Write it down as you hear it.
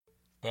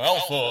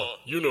Alpha,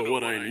 you know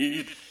what I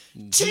need.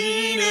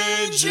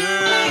 Teenagers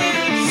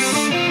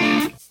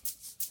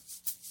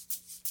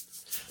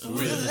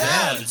with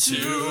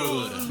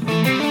attitude.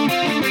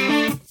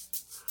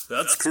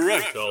 That's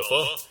correct,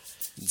 Alpha.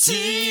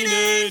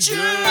 Teenagers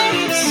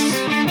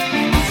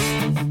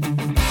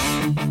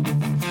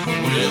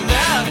with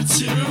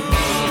attitude.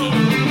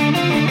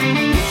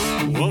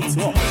 What's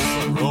up,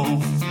 bro?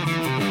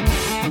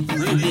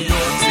 Bring me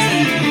your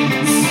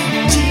teens.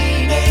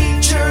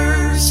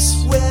 Teenagers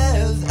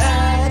with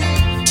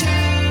attitude,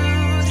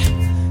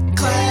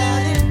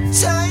 clad in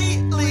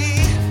tightly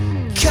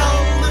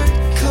colored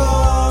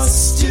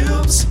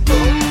costumes, book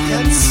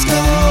and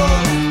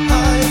skull. I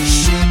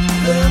ship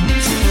them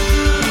to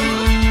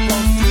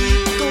while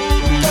three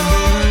gold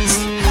guards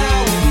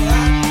howl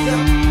at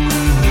them.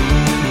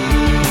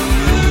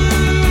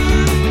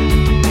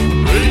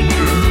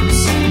 Rangers,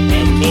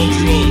 I'm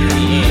cultural here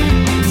today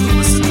to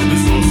listen to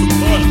this awesome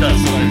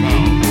podcast that I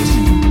found.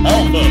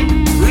 Alpha,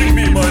 bring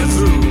me my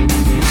food.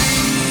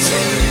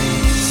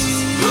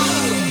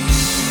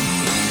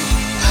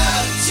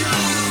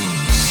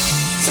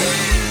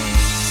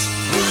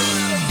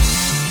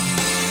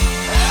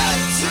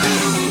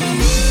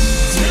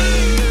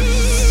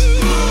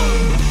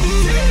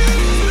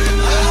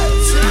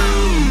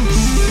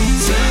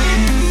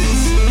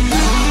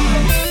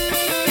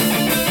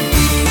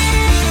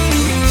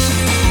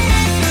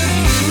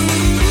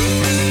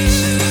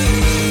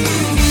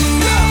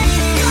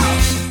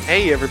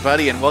 Hey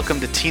everybody, and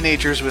welcome to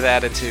Teenagers with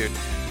Attitude.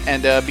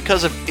 And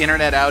because of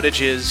internet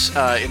outages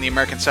in the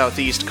American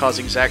Southeast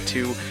causing Zach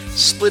to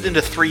split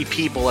into three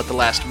people at the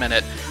last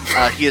minute,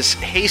 he has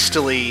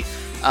hastily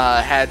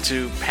had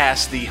to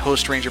pass the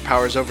host ranger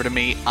powers over to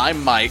me.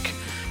 I'm Mike,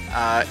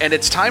 and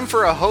it's time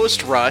for a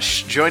host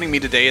rush. Joining me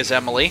today is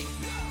Emily.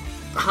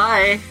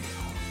 Hi.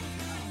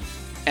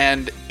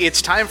 And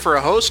it's time for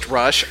a host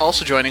rush.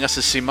 Also joining us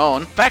is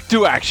Simone. Back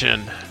to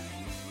action.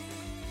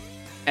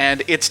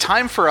 And it's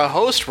time for a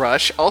host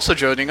rush. Also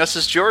joining us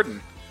is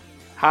Jordan.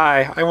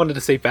 Hi, I wanted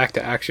to say back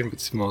to action, but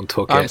Simone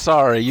took it. I'm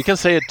sorry. You can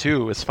say it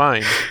too. It's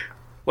fine.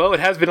 Well, it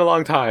has been a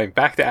long time.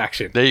 Back to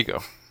action. There you go.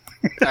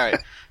 All right.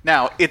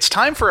 Now, it's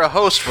time for a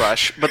host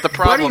rush, but the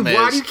problem is...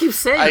 Why do you keep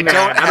saying I that?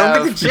 don't I don't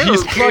have- get the joke.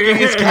 He's plugging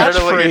his I don't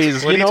know what you're-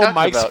 catchphrase. what are You you know talking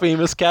Mike's about?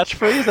 famous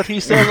catchphrase that he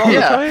says all the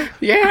Yeah. time?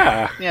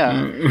 Yeah.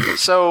 Yeah.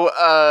 So,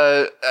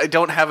 I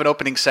don't have an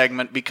opening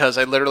segment because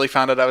I literally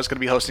found out I was going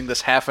to be hosting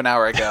this half an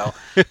hour ago.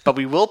 But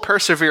we will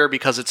persevere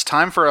because it's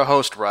time for a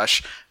host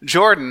rush.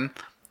 Jordan,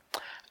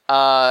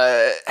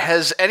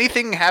 has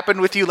anything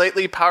happened with you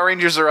lately, Power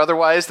Rangers or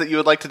otherwise, that you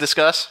would like to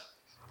discuss?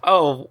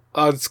 Oh,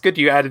 it's good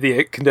you added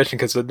the condition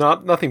because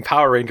nothing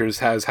Power Rangers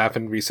has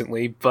happened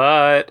recently,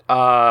 but,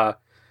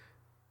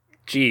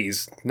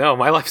 geez, no,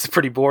 my life's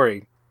pretty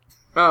boring.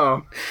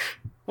 Oh.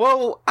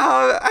 Well,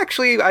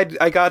 actually,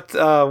 I got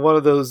one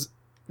of those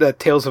the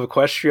Tales of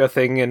Equestria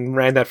thing and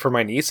ran that for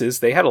my nieces.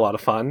 They had a lot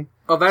of fun.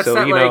 Oh, that's So,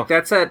 that you know.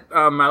 that's that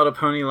My Little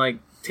Pony like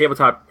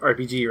tabletop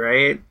RPG,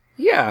 right?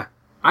 Yeah.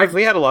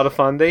 We had a lot of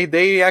fun.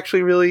 They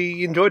actually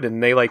really enjoyed it,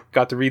 and they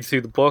got to read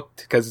through the book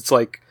because it's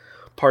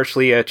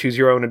partially a choose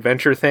your own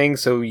adventure thing,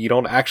 so you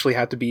don't actually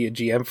have to be a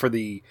GM for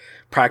the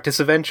practice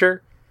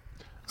adventure.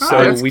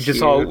 So that's we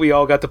just cute. we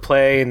all got to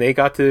play, and they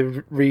got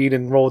to read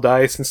and roll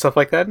dice and stuff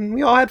like that, and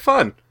we all had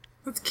fun.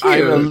 That's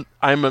cute.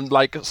 I'm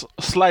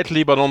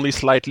slightly, but only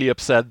slightly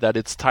upset that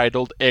it's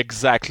titled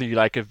exactly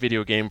like a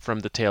video game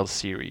from the Tales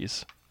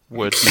series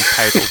would be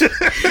titled.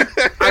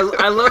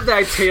 I love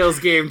that Tales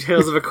game,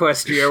 Tales of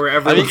Equestria, where I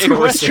everyone's think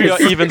horses.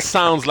 Equestria even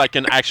sounds like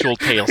an actual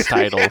Tales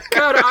title.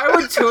 God, I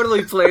would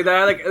totally play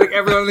that. Like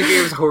everyone in the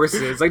game is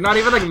horses. Like not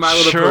even like My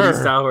Little Sure. Pony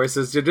style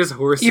horses, they're just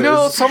horses. You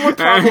know, someone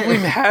probably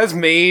has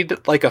made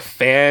a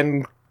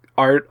fan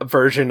art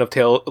version of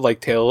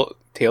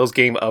Tales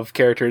game of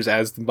characters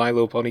as the My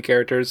Little Pony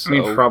characters. I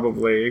mean, so-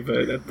 probably,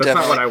 but that's not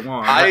Definitely. what I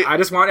want. I- I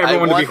just want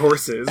everyone I to be want-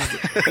 horses,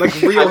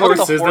 like real I want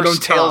horses the that Horse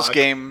don't Tales talk.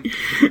 game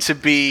to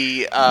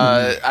be...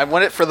 I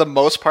want it for the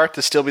most part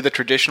to still be the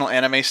traditional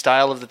anime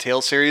style of the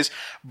Tales series,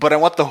 but I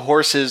want the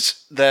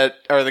horses that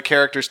are the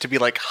characters to be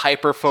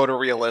hyper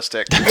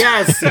photorealistic.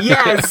 Yes,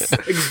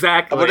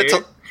 exactly.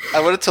 I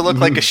want it to look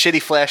like a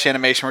shitty Flash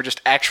animation where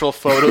just actual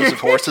photos of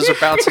horses are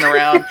bouncing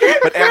around,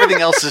 but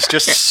everything else is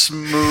just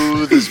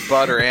smooth as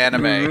butter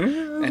anime.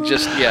 And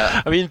just,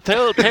 yeah. I mean,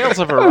 Tales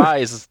of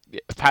Arise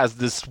has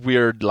this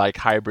weird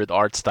hybrid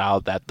art style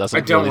that I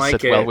doesn't don't really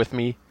like sit well it. with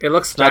me. It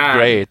looks It's not bad.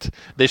 great.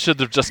 They should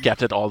have just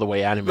kept it all the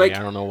way anime. I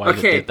don't know why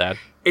they did that.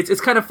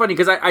 It's kind of funny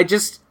because I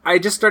just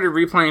started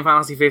replaying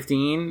Final Fantasy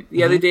 15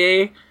 the other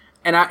day,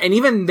 and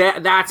even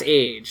that's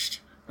aged.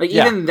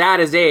 Even that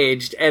is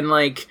aged, and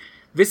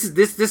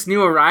this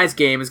new Arise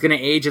game is going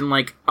to age in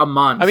a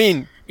month. I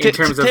mean, in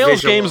terms of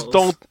Tales visuals. games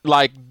don't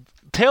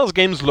Tales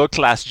games look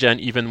last gen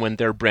even when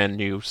they're brand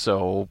new.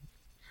 So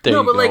there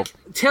No, you but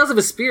go. Tales of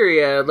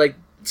Vesperia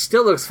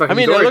still looks fucking I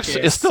mean, gorgeous.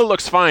 it still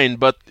looks fine,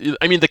 but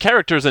I mean, the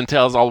characters in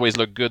Tales always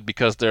look good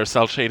because they're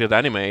cel-shaded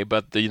anime,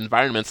 but the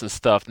environments and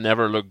stuff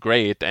never look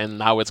great, and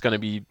now it's going to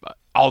be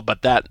all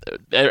but that.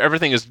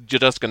 Everything is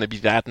just going to be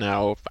that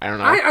now. I don't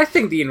know. I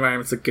think the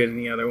environments look good in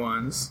the other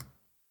ones.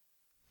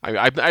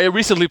 I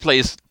recently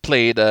played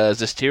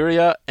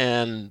Zestiria,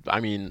 and I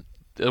mean,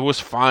 it was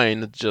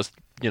fine. It just,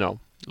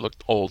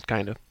 looked old,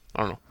 kind of.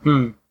 I don't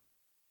know.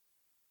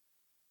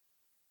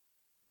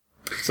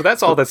 So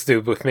that's all that's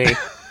due with me.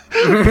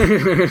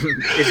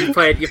 Is you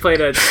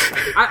played a.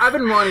 I've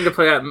been wanting to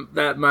play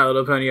that My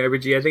Little Pony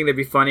RPG. I think that'd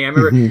be funny. I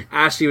remember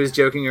Ashley was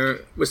joking or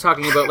was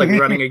talking about like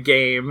running a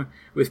game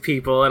with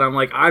people, and I'm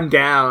like, I'm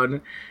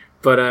down.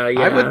 But yeah,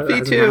 I would be that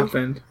hasn't too.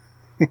 happened.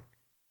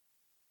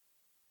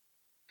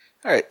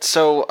 All right,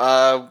 so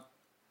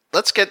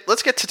let's get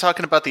to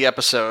talking about the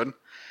episode,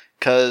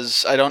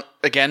 because I don't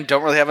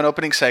really have an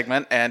opening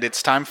segment, and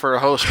it's time for a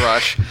host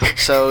rush.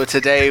 So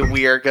today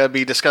we are going to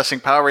be discussing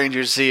Power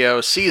Rangers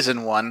Zeo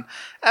Season 1,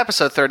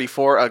 Episode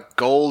 34, A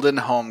Golden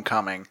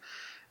Homecoming.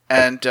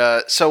 And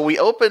so we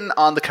open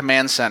on the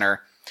command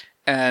center,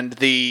 and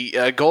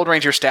the Gold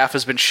Ranger staff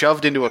has been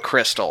shoved into a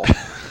crystal.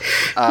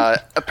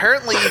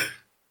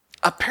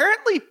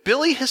 Apparently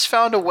Billy has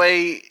found a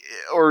way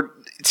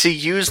to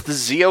use the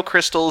Zeo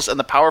crystals and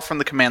the power from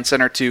the command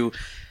center to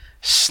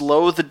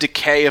slow the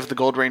decay of the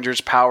Gold Ranger's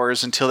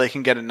powers until they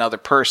can get another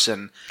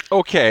person.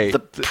 Okay. The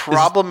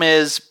problem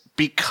is,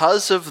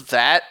 because of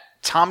that,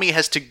 Tommy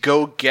has to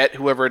go get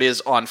whoever it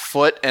is on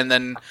foot and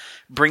then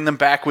bring them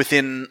back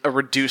within a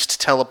reduced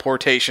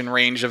teleportation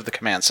range of the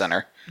command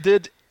center.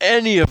 Did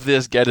any of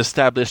this get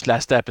established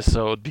last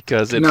episode?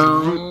 Because it's...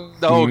 No.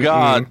 Oh,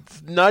 God.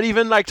 Not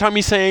even like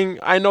Tommy saying,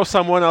 I know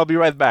someone, I'll be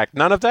right back.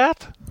 None of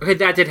that? Okay,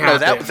 that did No,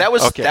 happen. that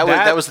was Okay.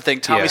 that was the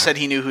thing. Tommy yeah. said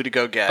he knew who to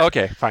go get.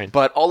 Okay, fine.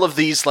 But all of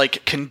these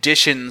like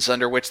conditions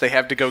under which they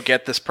have to go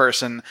get this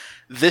person,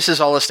 this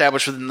is all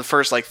established within the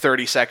first like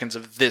 30 seconds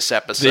of this They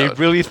episode.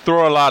 really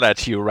throw a lot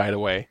at you right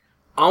away.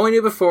 All we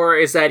knew before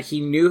is that he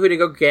knew who to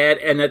go get,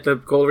 and that the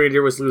Gold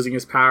Ranger was losing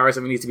his powers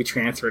and he needs to be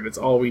transferred. That's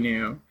all we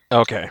knew.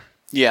 Okay.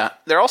 Yeah,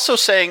 they're also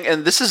saying,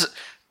 and this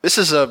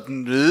is a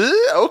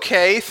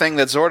okay thing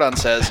that Zordon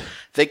says.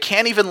 They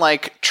can't even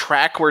like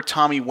track where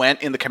Tommy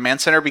went in the command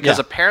center because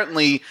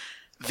apparently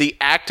the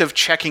act of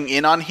checking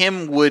in on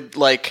him would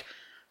like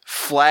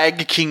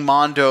flag King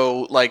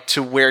Mondo like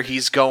to where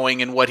he's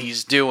going and what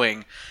he's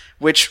doing,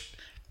 which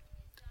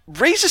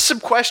raises some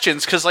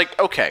questions because like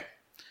okay,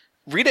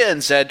 Rita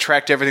and Zed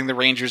tracked everything the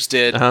Rangers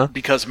did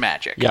because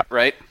magic,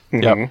 right?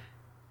 Yep.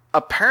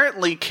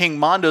 Apparently, King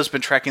Mondo's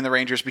been tracking the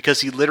Rangers because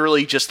he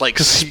literally just like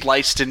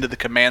spliced into the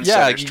command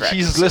Yeah, center's tracking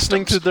he's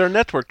listening to systems. their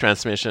network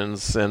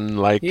transmissions and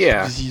like,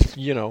 he's,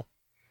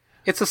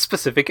 It's a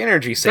specific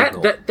energy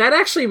signal. That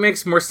actually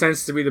makes more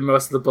sense to me than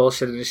most of the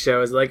bullshit in the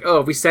show. Is like,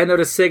 oh, if we send out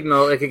a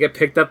signal, it could get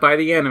picked up by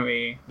the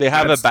enemy. They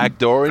have a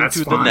backdoor that's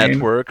into the fine.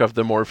 network of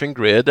the morphing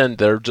grid, and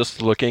they're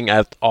just looking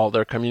at all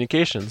their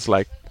communications,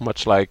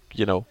 much like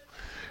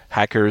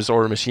hackers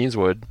or machines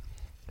would.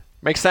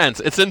 Makes sense.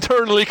 It's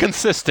internally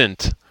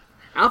consistent.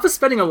 Alpha's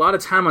spending a lot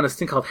of time on this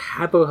thing called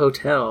Habbo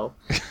Hotel.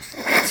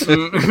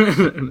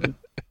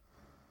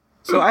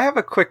 So I have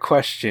a quick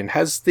question.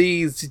 Has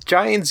the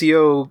giant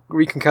Zeo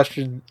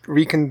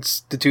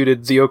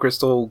reconstituted Zeo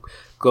crystal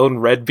glown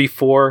red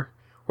before?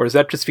 Or is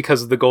that just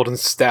because of the golden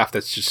staff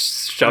that's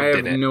just shoved I have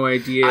in it? no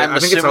idea. I'm I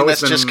think it's assuming always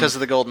that's just been- because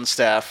of the golden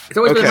staff. It's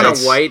always been Okay. kind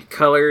of white,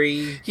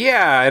 colory.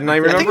 Yeah, and I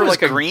remember think it was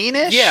like a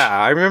greenish? Yeah,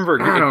 I remember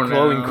I don't it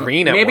glowing know.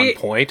 green at Maybe-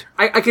 one point.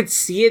 I could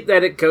see it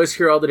that it goes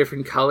through all the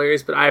different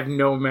colors, but I have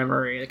no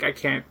memory. Like I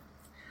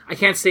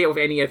can't say it with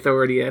any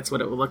authority. That's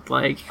what it would look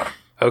like.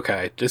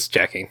 Okay, just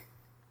checking.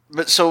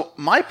 But so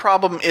my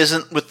problem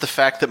isn't with the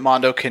fact that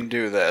Mondo can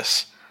do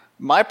this.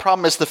 My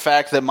problem is the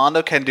fact that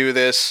Mondo can do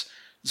this.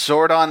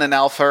 Zordon and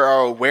Alpha are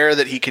aware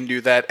that he can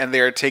do that, and they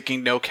are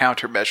taking no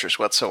countermeasures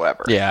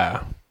whatsoever.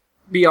 Yeah.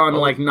 Beyond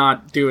like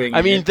not doing.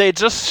 I mean, it. they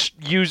just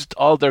used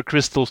all their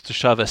crystals to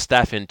shove a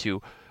staff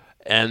into,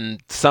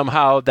 and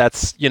somehow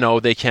that's,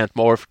 they can't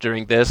morph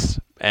during this,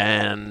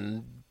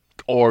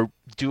 or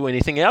do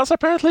anything else,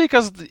 apparently,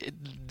 because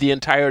the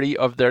entirety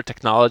of their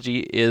technology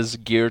is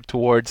geared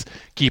towards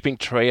keeping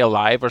Trey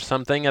alive or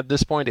something at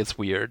this point. It's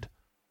weird.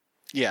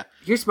 Yeah.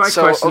 Here's my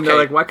So, question though: okay.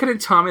 like, why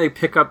couldn't Tommy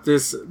pick up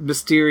this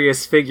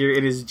mysterious figure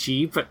in his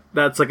Jeep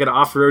that's like an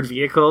off-road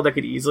vehicle that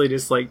could easily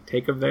just like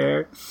take him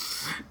there?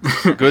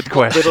 Good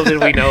question. Little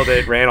did we know that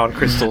it ran on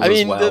crystals I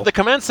mean, as well. the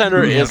command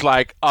center is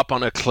like up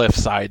on a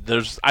cliffside.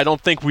 I don't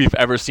think we've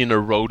ever seen a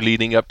road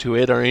leading up to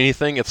it or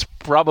anything. It's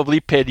probably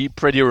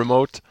pretty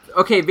remote.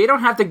 Okay, they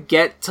don't have to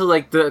get to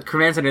like the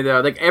command center though.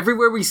 Like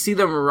everywhere we see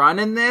them run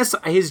in this,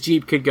 his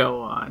Jeep could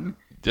go on.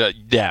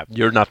 Yeah,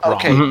 you're not wrong.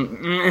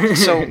 Okay.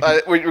 So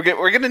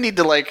we're gonna need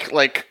to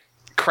like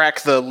crack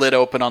the lid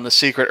open on the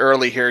secret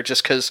early here,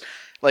 just because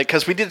we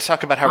need to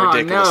talk about how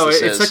ridiculous no,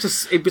 this it's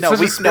is. such a it's No, such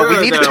we- a spoiler, no,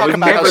 we need to though. talk We've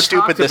about how never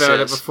stupid talked this about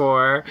is. it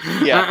before.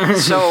 Yeah.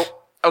 So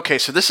okay,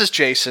 so this is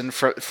Jason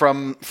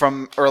from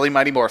early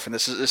Mighty Morphin.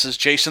 This is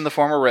Jason, the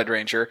former Red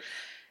Ranger,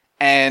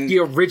 and The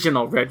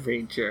original Red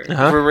Ranger.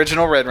 the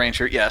original Red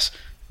Ranger. Yes.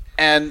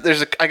 And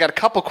I got a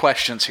couple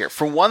questions here.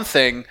 For one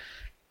thing,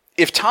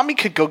 if Tommy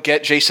could go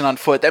get Jason on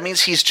foot, that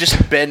means he's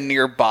just been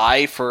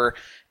nearby for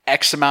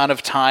X amount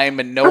of time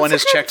and no one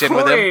has checked in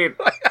with him.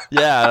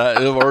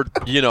 Yeah, or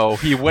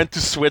he went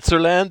to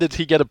Switzerland. Did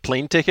he get a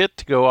plane ticket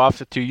to go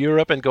off to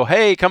Europe and go,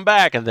 hey, come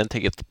back, and then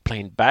take a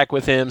plane back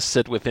with him,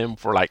 sit with him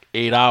for like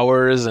 8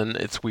 hours, and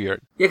it's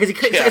weird. Yeah, because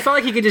it felt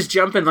like he could just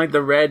jump in like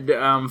the red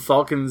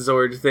Falcon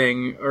Zord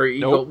thing or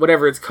Eagle, Nope.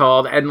 whatever it's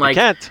called, and like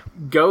can't.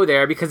 go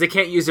there because they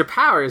can't use their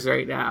powers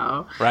right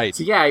now. Right.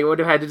 So yeah, you would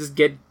have had to just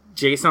get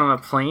Jason on a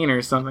plane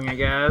or something, I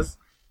guess.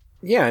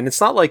 Yeah, and it's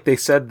not like they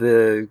said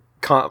the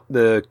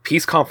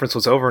peace conference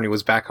was over and he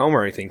was back home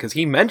or anything, because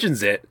he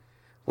mentions it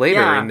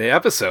later in the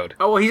episode.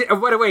 Oh, well,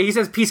 by the way, he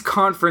says peace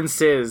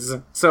conferences,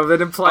 so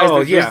that implies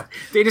that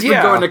they just been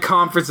Yeah. going to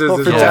conferences Well,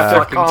 this for whole that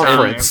fucking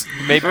conference.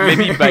 time.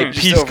 Maybe by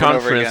Just Peace over and over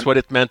Conference, again. what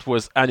it meant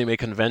was anime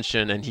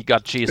convention, and he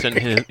got Jason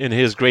in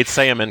his Great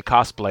Saiyaman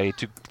cosplay.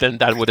 Then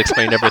that would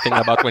explain everything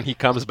about when he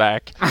comes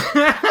back.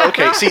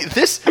 Okay, see,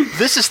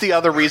 this is the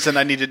other reason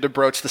I needed to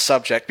broach the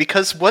subject,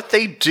 because what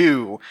they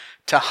do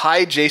to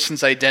hide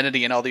Jason's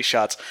identity in all these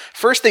shots,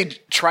 first they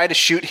try to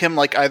shoot him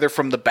like either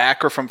from the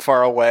back or from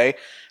far away,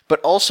 but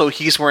also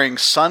he's wearing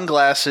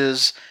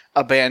sunglasses,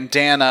 a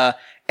bandana,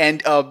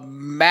 and a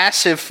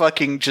massive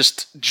fucking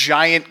just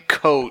giant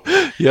coat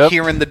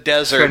here in the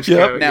desert. Trench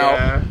coat,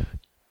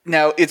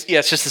 Now it's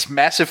just this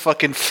massive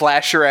fucking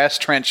flasher ass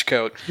trench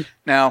coat.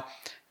 Now,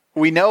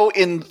 we know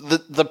in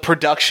the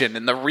production,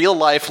 in the real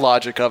life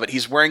logic of it,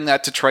 he's wearing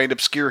that to try and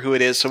obscure who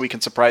it is so we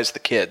can surprise the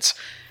kids.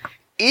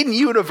 In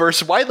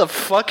universe, why the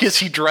fuck is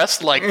he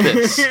dressed like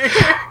this?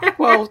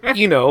 Well,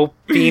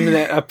 being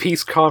a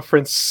peace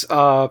conference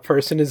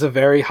person is a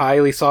very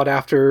highly sought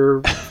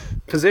after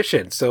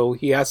position, so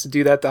he has to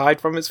do that to hide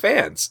from his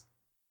fans.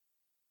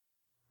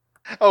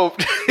 Oh,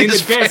 In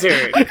the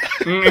desert.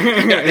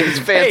 his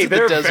fans Hey, in the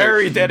they're desert.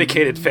 very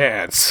dedicated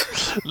fans.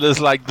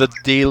 There's like the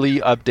daily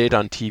update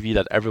on TV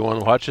that everyone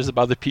watches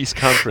about the peace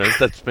conference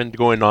that's been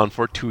going on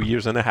for 2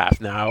 years and a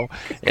half now.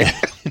 And,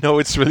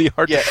 it's really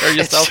hard to tear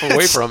yourself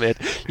away from it.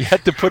 You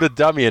had to put a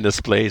dummy in his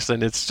place,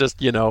 and it's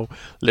just,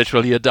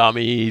 literally a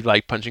dummy,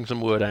 like punching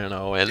some wood, I don't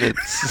know, and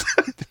it's...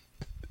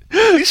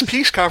 These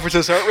peace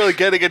conferences aren't really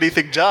getting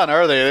anything done,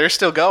 are they? They're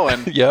still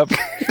going. Yep.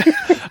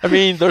 I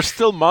mean, there's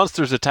still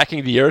monsters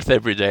attacking the Earth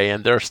every day,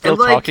 and they're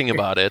still And, talking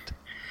about it.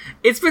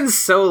 It's been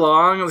so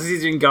long since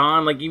he's been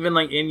gone. Like even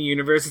like in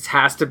universe, it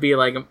has to be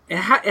like it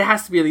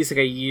has to be at least like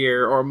a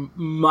year or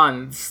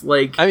months.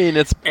 Like I mean,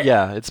 it's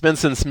been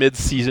since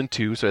mid-season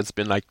 2, so it's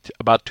been like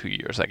about 2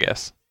 years, I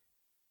guess.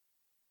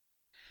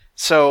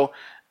 So,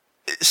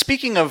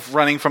 speaking of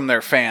running from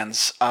their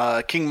fans,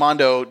 King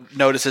Mondo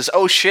notices,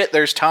 oh shit,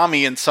 there's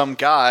Tommy and some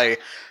guy.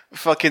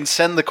 Fucking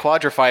send the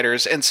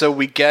quadrifighters. And so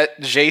we get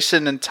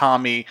Jason and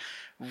Tommy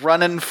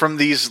running from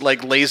these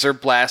like laser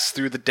blasts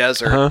through the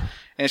desert. Uh-huh.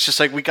 And it's just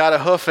like, we gotta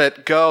hoof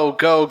it. Go,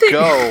 go,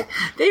 go.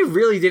 They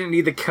really didn't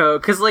need the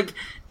coat because like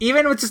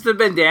even with just the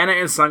bandana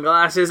and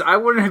sunglasses, I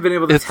wouldn't have been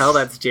able to tell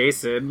that's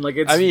Jason. Like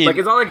it's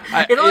it's all like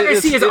I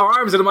see his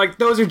arms and I'm like,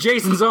 those are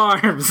Jason's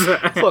arms.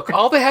 Look,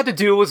 all they had to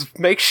do was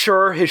make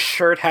sure his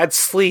shirt had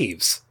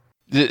sleeves.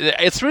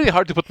 It's really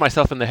hard to put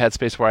myself in the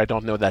headspace where I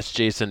don't know that's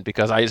Jason,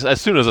 because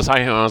as soon as I saw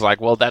him, I was like,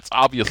 well, that's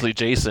obviously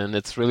Jason.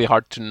 It's really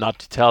hard to not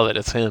to tell that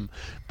it's him.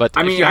 But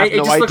I mean, if you have it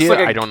no just looks idea,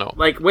 like I don't know.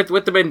 Like with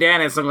the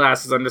bandana and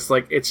sunglasses, I'm just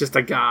like, it's just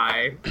a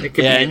guy. It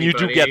could Yeah, be and you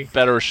do anybody. get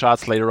better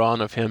shots later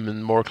on of him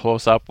and more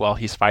close up while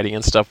he's fighting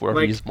and stuff, where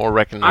Like, he's more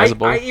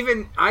recognizable. I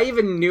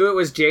even knew it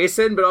was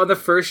Jason, but on the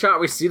first shot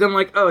we see them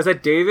like, oh, is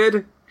that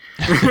David?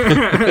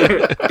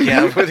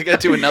 Yeah, we're gonna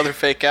do another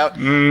fake out.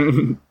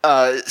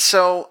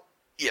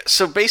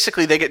 So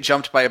basically they get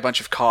jumped by a bunch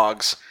of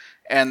cogs,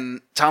 and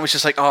Tommy's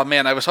just like, oh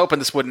man, I was hoping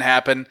this wouldn't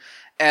happen.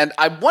 And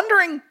I'm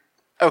wondering,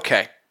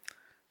 okay,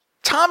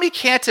 Tommy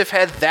can't have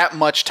had that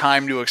much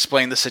time to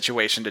explain the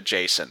situation to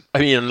Jason. I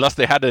mean, unless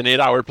they had an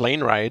 8-hour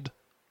plane ride.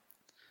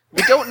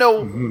 We don't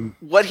know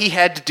what he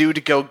had to do to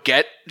go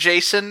get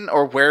Jason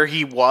or where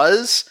he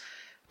was,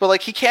 but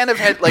like he can't have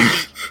had what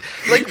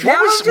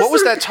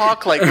was that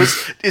talk like?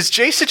 Is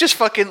Jason just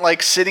fucking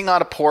like sitting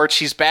on a porch?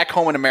 He's back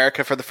home in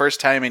America for the first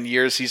time in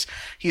years.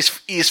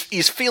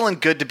 He's feeling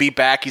good to be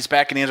back. He's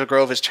back in Angel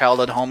Grove, his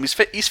childhood home.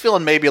 He's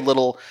feeling maybe a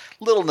little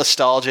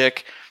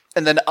nostalgic.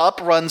 And then up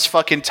runs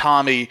fucking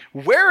Tommy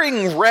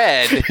wearing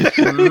red.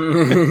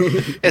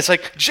 It's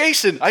like,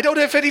 Jason, I don't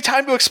have any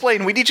time to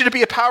explain. We need you to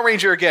be a Power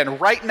Ranger again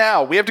right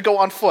now. We have to go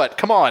on foot.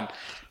 Come on.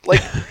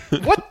 Like,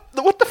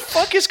 what the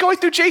fuck is going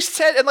through Jason's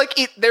head? And like,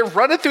 they're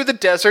running through the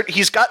desert.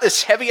 He's got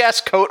this heavy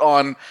ass coat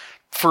on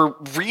for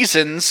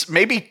reasons.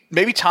 Maybe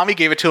Tommy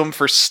gave it to him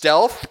for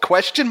stealth? ?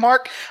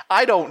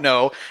 I don't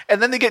know.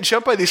 And then they get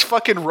jumped by these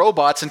fucking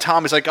robots, and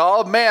Tommy's like,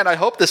 oh man, I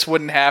hope this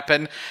wouldn't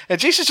happen.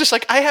 And Jason's just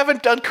like, I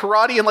haven't done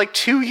karate in like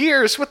 2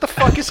 years. What the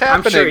fuck is I'm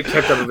happening? sure he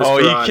kept up with his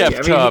karate. He kept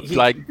I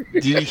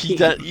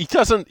mean, up. He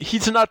doesn't.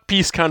 He's not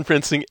peace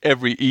conferencing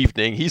every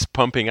evening. He's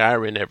pumping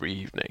iron every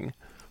evening,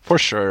 for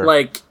sure.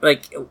 like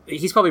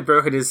he's probably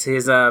broken his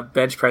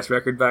bench press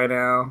record by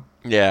now.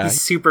 Yeah. He's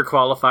super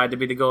qualified to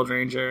be the Gold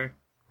Ranger.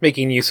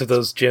 making use of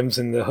those gyms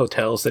in the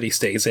hotels that he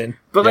stays in.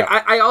 But like,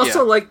 Yeah. I also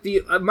Yeah. like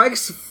the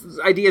Mike's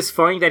idea is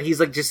funny that he's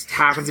like just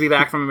happens to be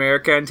back from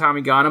America and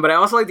Tommy got him. But I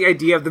also like the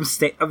idea of them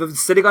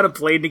sitting on a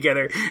plane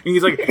together, and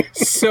he's like,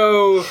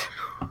 "So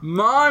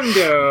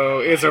Mondo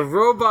is a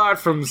robot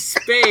from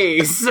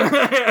space."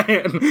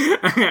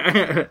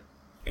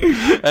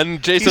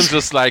 And Jason's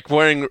just like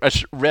wearing a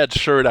red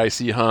shirt. I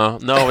see, huh?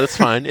 No, it's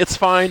fine. It's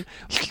fine.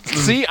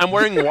 See, I'm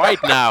wearing white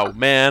now,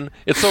 man.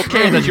 It's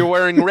okay that you're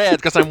wearing red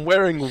because I'm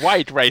wearing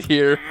white right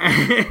here.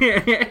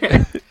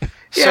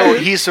 So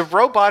he's a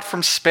robot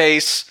from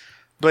space,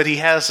 but he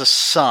has a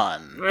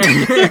son.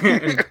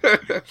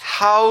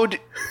 How'd...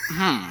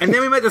 And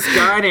then we met this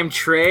guy named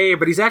Trey,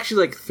 but he's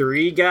actually like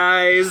 3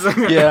 guys.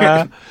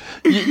 Yeah.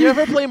 You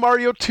ever play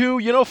Mario 2?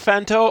 You know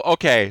Fanto?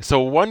 Okay, so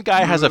one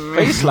guy has a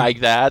face like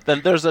that,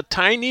 then there's a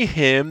tiny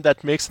him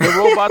that makes the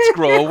robots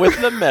grow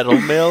with the metal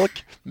milk.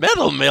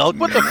 Metal milk?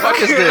 What the fuck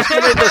is this?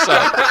 Give me this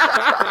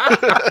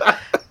up.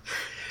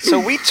 So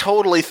we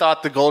totally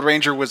thought the Gold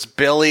Ranger was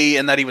Billy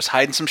and that he was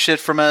hiding some shit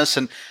from us.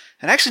 And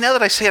actually, now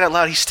that I say it out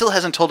loud, he still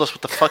hasn't told us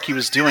what the fuck he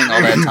was doing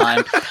all that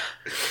time.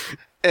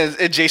 And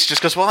Jason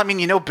just goes, well, I mean,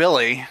 you know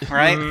Billy,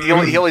 right?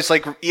 He always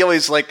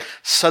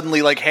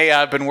suddenly like, hey,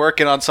 I've been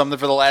working on something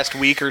for the last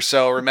week or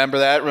so. Remember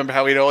that? Remember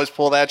how he'd always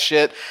pull that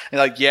shit? And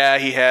like, yeah,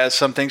 he has.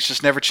 Some things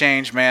just never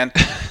change, man.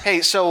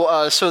 Hey,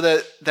 so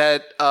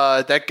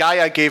that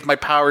guy I gave my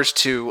powers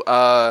to,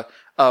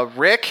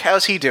 Rick,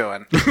 how's he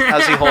doing?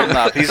 How's he holding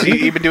up?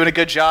 He been doing a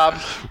good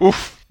job?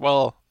 Oof.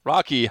 Well,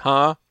 Rocky,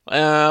 huh?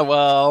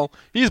 Well,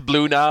 he's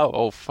blue now.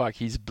 Oh, fuck,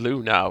 he's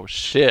blue now.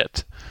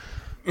 Shit.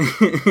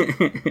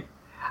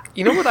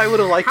 You know what I would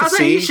have liked How's to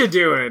see? Aisha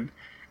doing?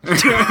 We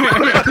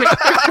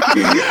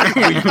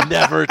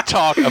never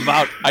talk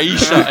about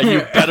Aisha, and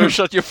you better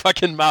shut your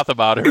fucking mouth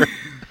about her.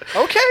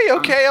 Okay,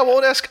 I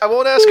won't ask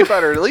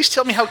about her. At least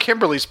tell me how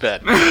Kimberly's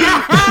been.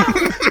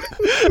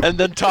 And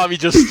then Tommy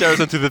just stares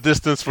into the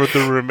distance for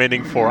the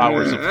remaining 4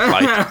 hours of the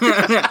flight.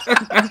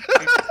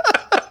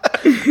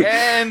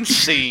 And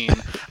scene.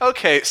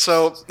 Okay,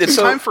 so it's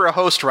time for a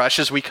host rush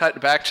as we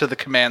cut back to the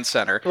command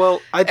center. Well,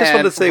 I just And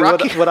wanted to say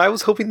Rocky- what I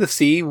was hoping to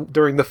see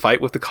during the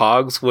fight with the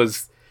Cogs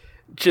was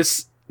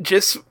just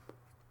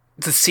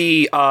to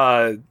see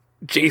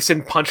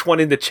Jason punch one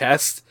in the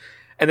chest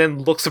and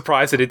then look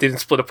surprised that it didn't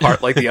split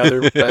apart like the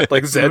other,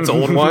 like Zed's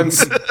old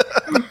ones.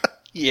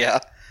 Yeah.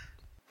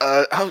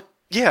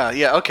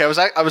 Yeah. Okay.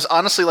 I was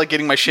honestly like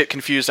getting my shit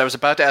confused. I was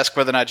about to ask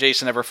whether or not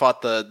Jason ever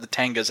fought the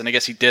Tengas, and I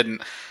guess he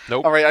didn't.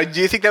 Nope. All right. Do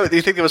you think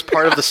that was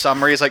part of the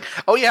summary? It's like,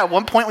 oh yeah, at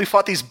one point we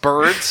fought these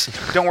birds.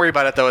 Don't worry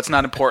about it though; it's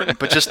not important.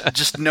 But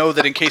just know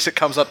that in case it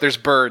comes up, there's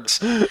birds.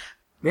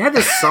 They had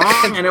this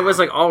song, and it was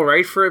like all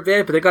right for a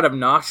bit, but they got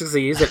obnoxious. They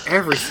used it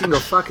every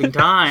single fucking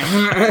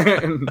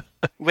time.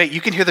 Wait,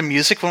 you can hear the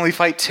music when we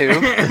fight too?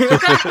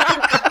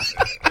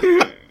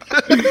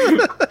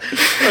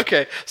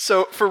 Okay,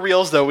 so for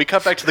reals though, we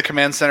cut back to the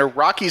command center.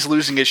 Rocky's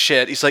losing his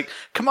shit. He's like,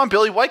 come on,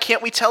 Billy, why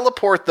can't we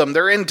teleport them?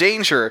 They're in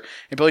danger.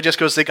 And Billy just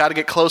goes, they gotta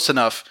get close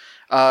enough.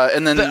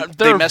 And then they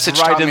They're message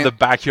right Tommy. in the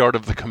backyard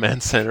of the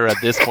command center at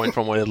this point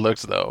from what it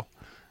looks, though.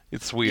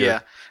 It's weird. Yeah.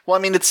 Well,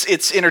 I mean,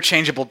 it's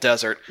interchangeable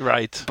desert.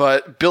 Right.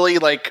 But Billy,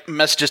 like,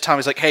 messages Tommy.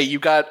 He's like, hey, you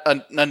got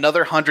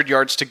another 100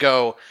 yards to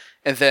go,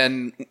 and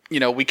then,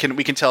 we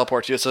can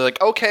teleport you. So, like,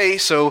 okay,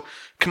 so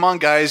come on,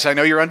 guys. I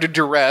know you're under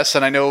duress,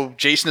 and I know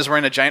Jason is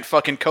wearing a giant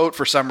fucking coat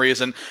for some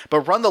reason, but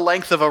run the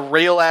length of a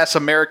real-ass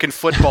American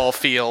football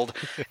field,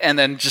 and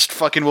then just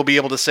fucking we'll be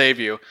able to save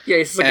you. Yeah,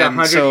 it's like And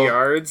 100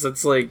 yards.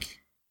 It's like...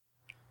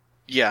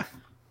 Yeah.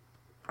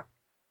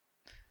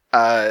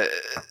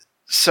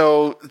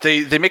 So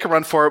they make a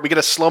run for it. We get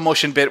a slow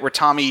motion bit where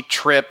Tommy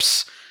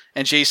trips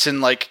and Jason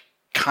like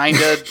kind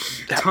of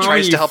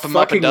tries to help him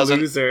up and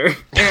doesn't. Loser.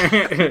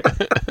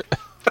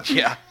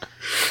 Yeah.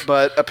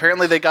 But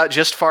apparently they got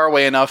just far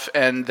away enough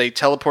and they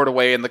teleport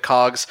away in the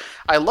cogs.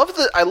 I love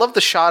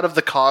the shot of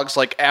the cogs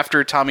like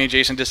after Tommy and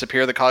Jason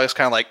disappear, the cogs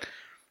kind of like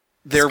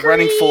they're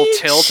running full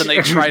tilt and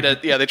they try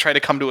to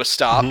come to a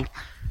stop. Mm-hmm.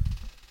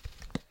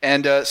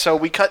 And so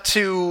we cut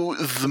to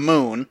the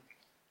moon.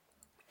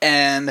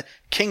 And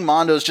King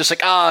Mondo's just like,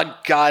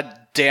 god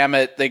damn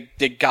it, they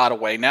got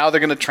away. Now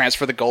they're going to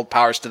transfer the gold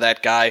powers to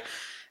that guy.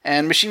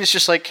 And Machine is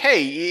just like,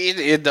 hey,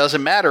 it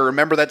doesn't matter.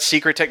 Remember that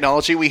secret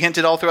technology we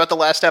hinted all throughout the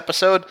last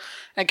episode?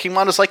 And King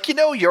Mondo's like,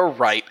 you're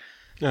right.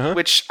 Uh-huh.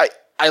 Which,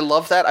 I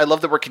love that. I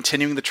love that we're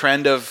continuing the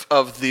trend of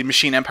the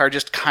Machine Empire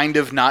just kind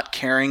of not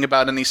caring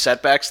about any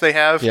setbacks they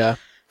have. Yeah.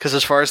 Because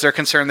as far as they're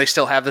concerned, they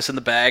still have this in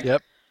the bag.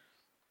 Yep.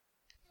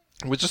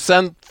 We just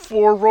send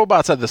 4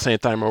 robots at the same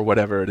time or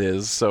whatever it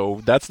is,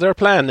 so that's their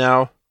plan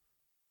now.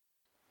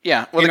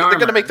 Yeah, well, they're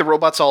going to make the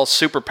robots all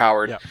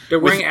super-powered. Yeah. They're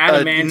wearing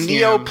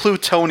adamantium.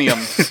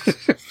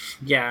 Neoplutonium.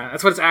 Yeah,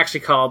 that's what it's actually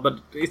called, but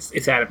it's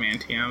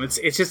adamantium.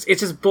 It's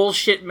just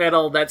bullshit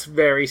metal that's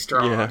very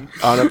strong. Yeah,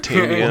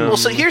 unobtainium. Well,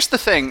 so here's the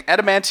thing.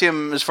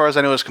 Adamantium, as far as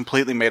I know, is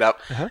completely made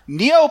up. Uh-huh.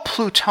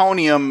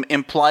 Neoplutonium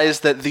implies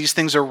that these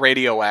things are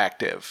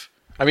radioactive.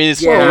 I mean,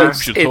 it's Yeah.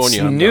 still It's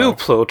plutonium. new though.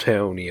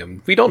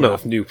 plutonium. We don't know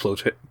if new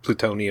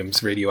plutonium's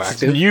It's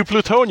radioactive. new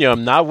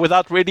plutonium, now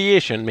without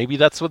radiation. Maybe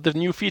that's what the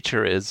new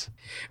feature is.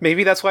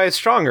 Maybe that's why it's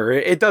stronger.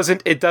 It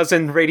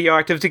doesn't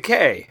radioactive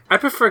decay. I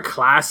prefer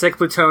classic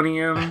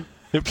plutonium.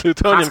 The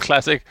Plutonium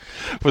Classic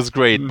was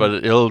great, but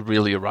it'll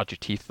really rot your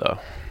teeth, though.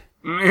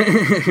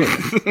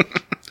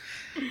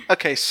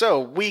 Okay, so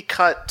we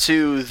cut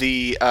to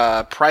the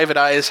Private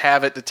Eyes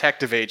Have It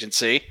detective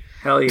agency,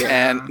 Hell yeah.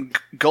 and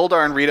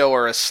Goldar and Rito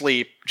are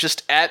asleep,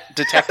 just at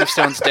Detective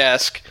Stone's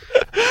desk.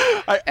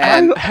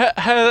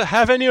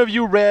 Have any of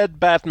you read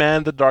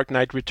Batman: The Dark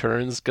Knight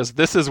Returns? Because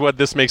this is what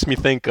this makes me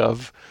think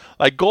of.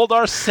 Like,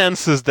 Goldar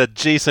senses that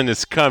Jason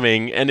is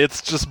coming, and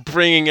it's just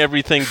bringing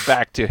everything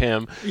back to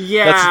him.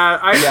 Yeah,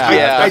 I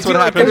that's do what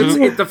like that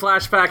happens. the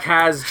flashback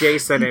has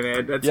Jason in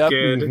it. That's Yep.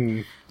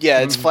 good.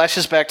 Yeah, it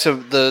flashes back to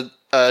the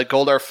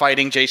Goldar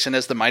fighting Jason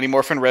as the Mighty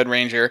Morphin Red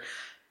Ranger,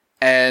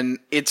 and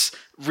it's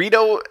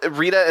Rita,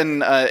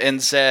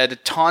 and Zed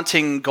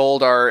taunting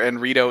Goldar and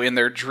Rito in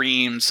their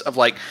dreams of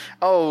like,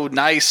 oh,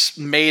 nice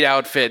maid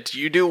outfit.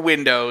 You do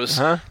windows.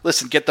 Uh-huh.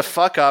 Listen, get the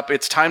fuck up.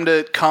 It's time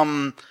to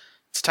come.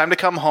 It's time to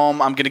come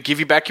home. I'm going to give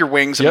you back your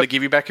wings. I'm Yep. going to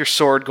give you back your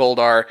sword,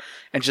 Goldar,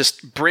 and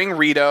just bring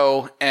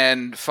Rito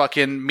and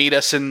fucking meet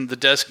us in the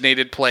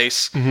designated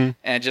place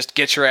and just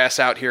get your ass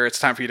out here. It's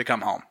time for you to come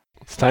home.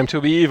 It's time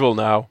to be evil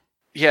now.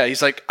 Yeah,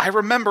 he's like, I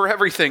remember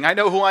everything. I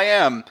know who I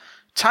am.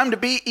 Time to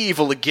be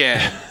evil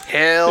again.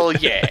 Hell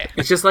yeah.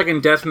 It's just like in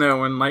Death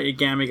Note when Light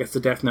Yagami gets the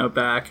Death Note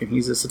back and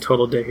he's just a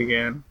total dick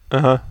again.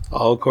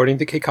 All according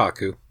to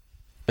Keikaku.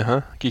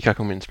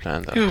 Kikakumin's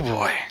plan, though. Oh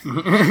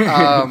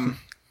boy.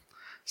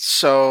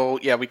 So,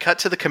 yeah, we cut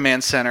to the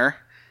command center,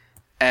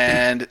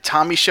 and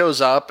Tommy shows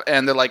up,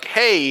 and they're like,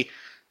 hey,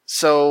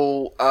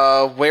 so,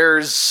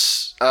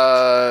 where's,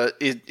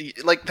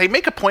 like, they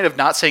make a point of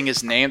not saying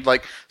his name,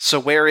 like, so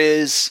where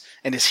is,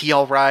 and is he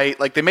alright?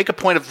 Like, they make a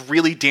point of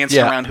really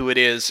dancing around who it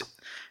is,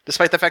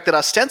 despite the fact that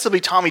ostensibly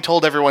Tommy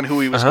told everyone who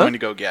he was going to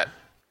go get.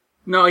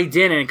 No, he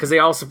didn't, because they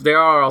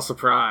are all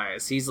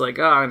surprised. He's like,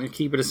 oh, I'm going to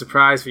keep it a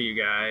surprise for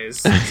you guys.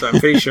 So I'm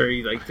pretty sure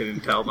he, like,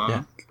 didn't tell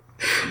them.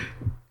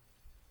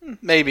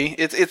 Maybe.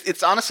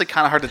 It's honestly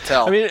kind of hard to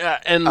tell. I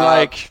mean,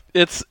 like,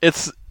 it's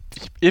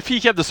if he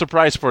kept the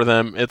surprise for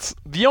them, it's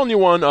the only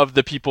one of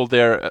the people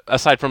there,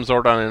 aside from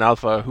Zordon and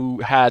Alpha,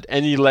 who had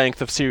any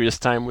length of serious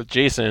time with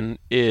Jason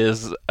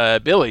is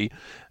Billy.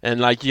 And,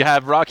 like, you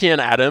have Rocky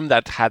and Adam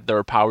that had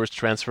their powers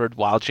transferred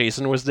while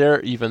Jason was there,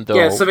 even though...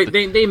 Yeah, so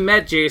they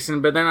met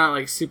Jason, but they're not,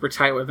 like, super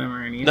tight with him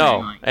or anything. No,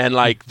 Like, and,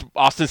 like,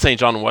 Austin St.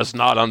 John was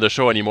not on the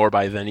show anymore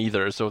by then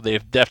either, so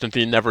they've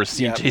definitely never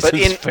seen Yeah, but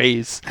Jason's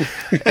face.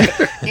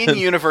 in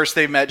universe,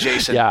 they met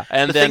Jason. Yeah,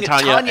 and The then thing-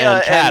 Tanya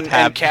and Kat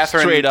have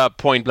Catherine, straight up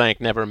point blank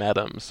never met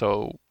him,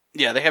 so...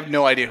 Yeah, they have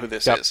no idea who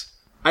this is.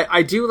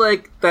 I do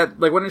like that,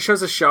 like, when it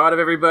shows a shot of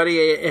everybody,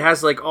 it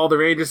has, like, all the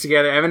Rangers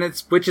together, and then it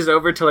switches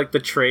over to, like, the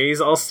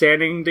trays all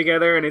standing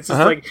together, and it's just,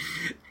 like,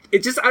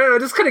 it just, I don't know,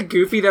 just kind of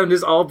goofy, them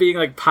just all being,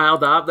 like,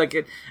 piled up.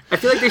 Like, I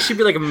feel like they should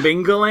be, like,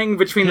 mingling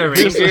between the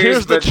Rangers.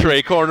 Here's the but-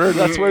 tray corner,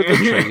 that's where the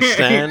trays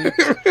stand.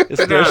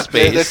 It's their No,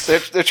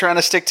 space. They're trying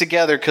to stick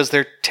together because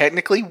they're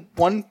technically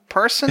one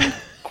person?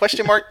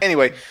 Question mark.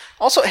 Anyway,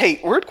 also,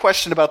 hey, weird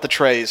question about the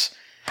trays.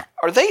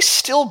 Are they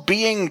still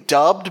being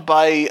dubbed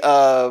by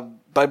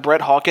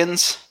Brett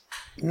Hawkins?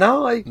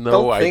 No, I No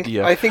don't think.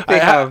 idea. I think they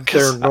I have have-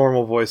 their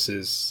normal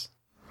voices.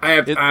 I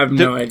have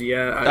no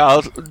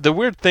idea. The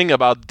weird thing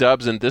about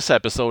dubs in this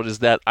episode is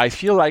that I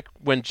feel like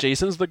when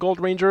Jason's the Gold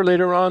Ranger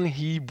later on,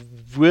 he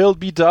will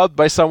be dubbed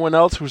by someone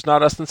else who's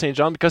not Austin St.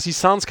 John because he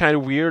sounds kind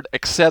of weird,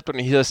 except when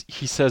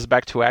he says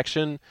back to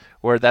action,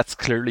 where that's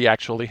clearly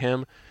actually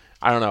him.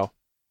 I don't know.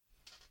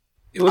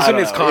 It was I in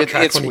don't his know.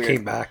 contract It's when weird. he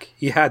came back.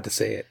 He had to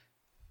say it.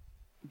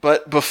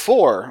 But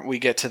before we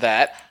get to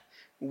that,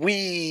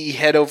 we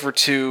head over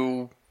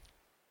to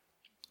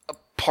a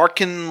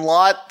parking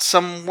lot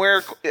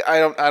somewhere. I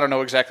don't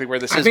know exactly where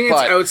this I is, think it's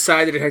but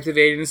outside the detective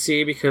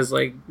agency because,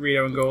 like,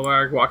 Rito and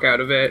Golarg walk out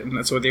of it, and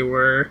that's where they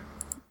were.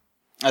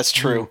 that's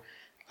true.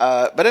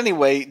 But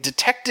anyway,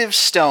 Detective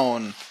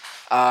Stone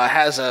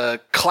has a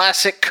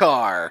classic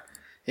car,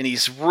 and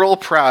he's real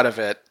proud of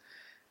it.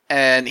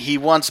 And he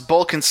wants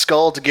Bulk and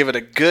Skull to give it a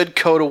good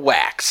coat of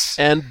wax.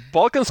 And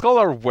Bulk and Skull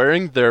are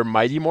wearing their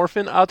Mighty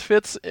Morphin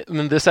outfits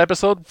in this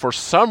episode. For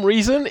some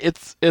reason,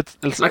 it's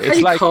Like how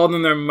you called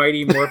them their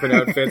Mighty Morphin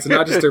outfits, and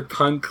not just their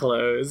punk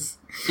clothes.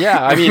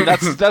 Yeah, I mean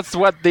that's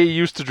what they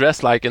used to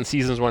dress like in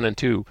seasons 1 and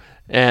 2.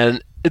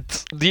 And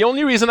it's the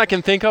only reason I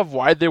can think of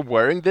why they're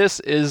wearing this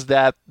is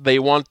that they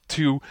want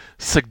to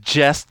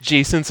suggest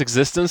Jason's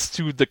existence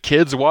to the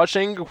kids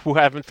watching who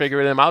haven't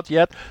figured him out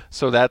yet,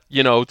 so that,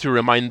 you know, to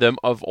remind them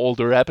of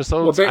older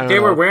episodes. Well, I don't they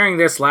were know. wearing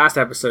this last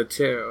episode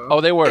too.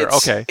 Oh, they were.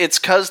 Okay. It's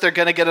because they're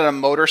going to get on a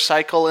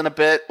motorcycle in a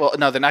bit. Well,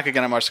 no, they're not going to get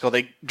on a motorcycle.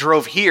 They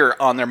drove here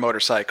on their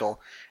motorcycle.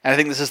 And I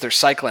think this is their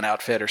cycling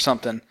outfit or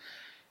something.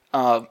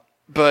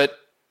 But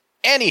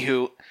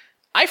anywho,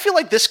 I feel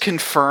like this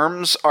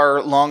confirms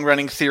our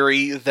long-running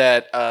theory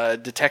that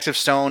Detective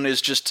Stone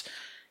is just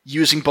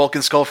using Bulk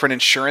and Skull for an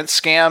insurance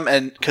scam,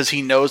 and because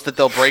he knows that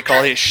they'll break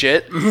all his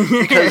shit.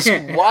 Because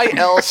why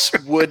else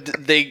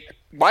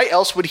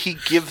would he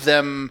give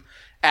them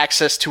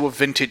access to a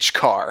vintage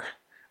car?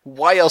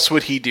 Why else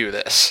would he do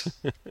this?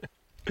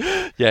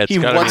 Yeah, He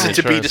wants it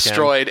to be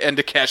destroyed and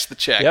to cash the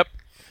check. Yep.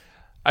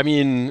 I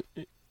mean,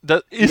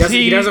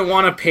 he doesn't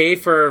want to pay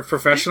for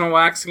professional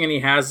waxing, and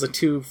he has the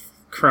two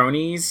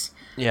cronies.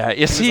 Yeah,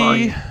 is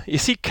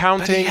he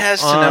counting? But he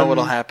has to know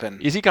what'll happen.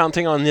 Is he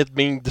counting on it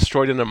being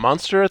destroyed in a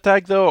monster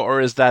attack, though,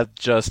 or is that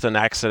just an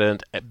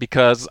accident?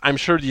 Because I'm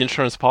sure the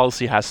insurance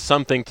policy has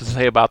something to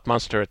say about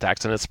monster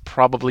attacks, and it's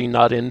probably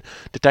not in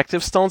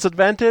Detective Stone's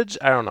advantage.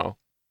 I don't know.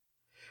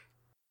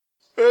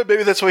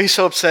 Maybe that's why he's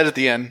so upset at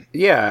the end.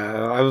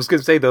 Yeah, I was going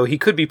to say, though, he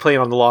could be playing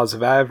on the laws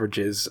of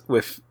averages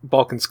with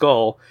Bulk and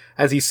Skull.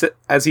 As he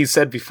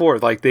said before,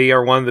 like, they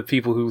are one of the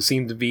people who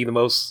seem to be the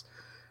most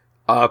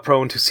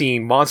prone to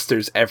seeing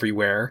monsters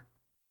everywhere.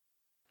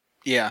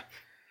 Yeah.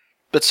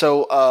 But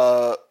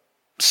so,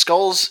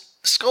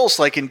 Skull's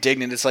like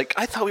indignant. It's like,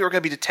 I thought we were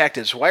going to be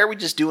detectives. Why are we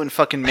just doing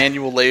fucking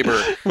manual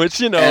labor? Which,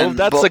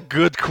 that's a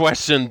good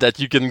question that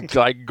you can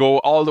like go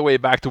all the way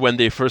back to when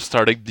they first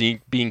started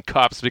being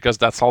cops, because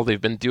that's all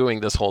they've been doing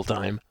this whole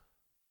time.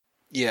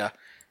 Yeah.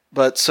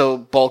 But so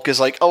Bulk is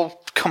like, oh,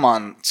 come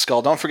on,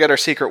 Skull, don't forget our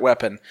secret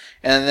weapon.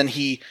 And then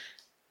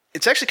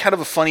it's actually kind of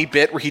a funny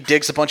bit where he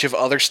digs a bunch of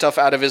other stuff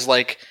out of his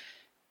like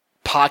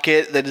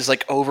pocket that is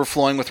like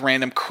overflowing with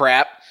random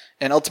crap,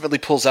 and ultimately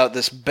pulls out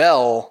this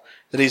bell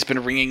that he's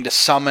been ringing to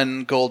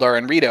summon Goldar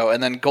and Rito.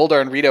 And then Goldar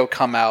and Rito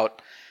come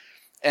out,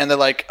 and they're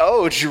like,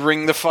 oh, did you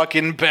ring the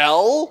fucking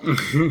bell?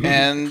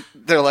 And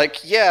they're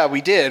like, yeah,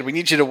 we did. We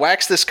need you to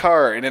wax this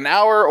car in an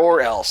hour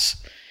or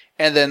else.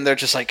 And then they're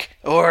just like,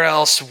 or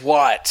else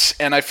what?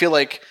 And I feel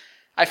like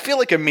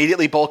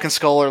immediately Bulk and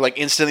Skull are like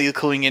instantly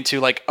cluing into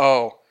like,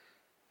 uh-oh.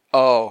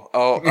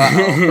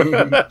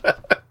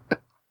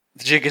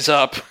 The jig is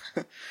up.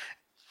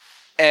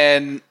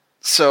 And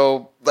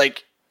so,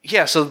 like,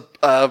 yeah, so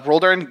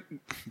Goldar and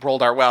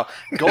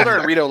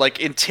Rito like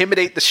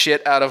intimidate the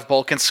shit out of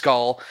Bulk and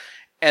Skull,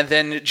 and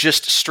then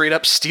just straight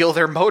up steal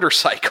their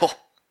motorcycle.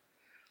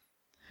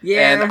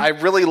 Yeah. And I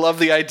really love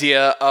the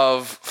idea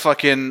of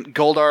fucking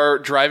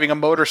Goldar driving a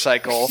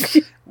motorcycle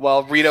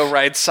while Rito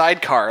rides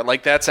sidecar.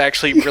 Like, that's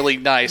actually really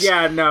nice.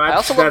 Yeah, no, I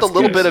also love the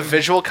little bit of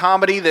visual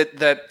comedy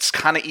that's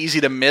kind of easy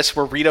to miss,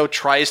 where Rito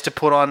tries to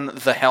put on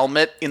the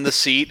helmet in the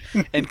seat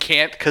and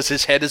can't because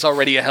his head is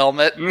already a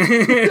helmet.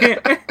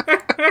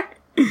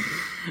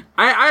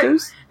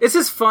 This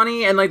is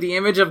funny, and like the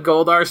image of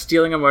Goldar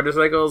stealing a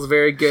motorcycle is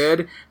very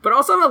good, but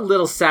also I'm a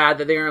little sad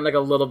that they aren't like a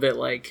little bit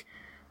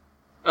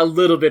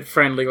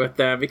friendly with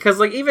them, because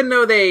like even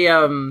though they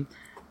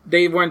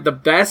weren't the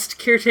best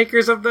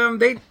caretakers of them,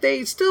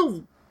 they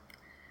still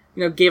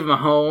gave them a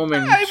home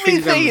and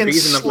treated them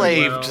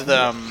reasonably well. Enslaved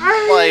them.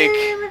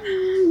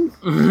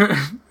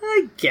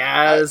 I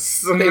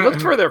guess They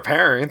looked for their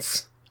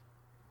parents.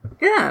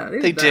 Yeah,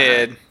 they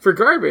did for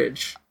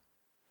garbage.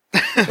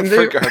 And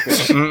for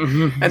garbage.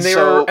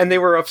 And they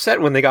were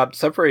upset when they got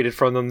separated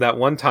from them that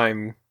one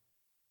time.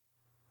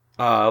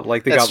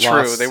 Like they got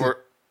lost. That's true.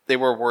 They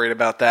were worried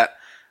about that.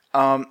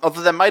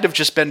 Although that might have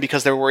just been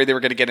because they were worried they were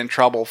going to get in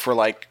trouble for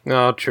like.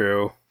 Oh,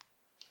 true.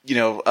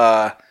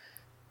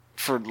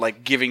 For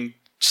like giving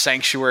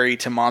sanctuary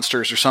to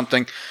monsters or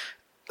something.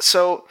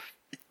 So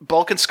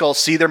Bulk and Skull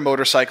see their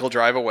motorcycle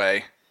drive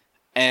away,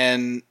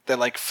 and they're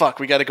like, "Fuck,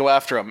 we got to go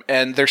after them."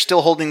 And they're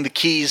still holding the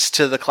keys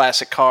to the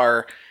classic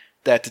car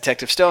that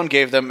Detective Stone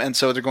gave them, and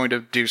so they're going to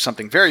do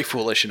something very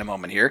foolish in a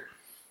moment here.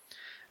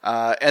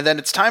 And then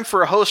it's time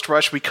for a host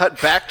rush. We cut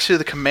back to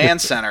the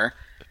command center,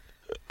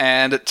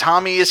 and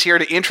Tommy is here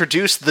to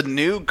introduce the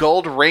new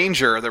Gold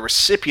Ranger, the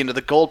recipient of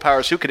the gold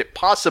powers. Who could it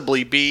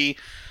possibly be?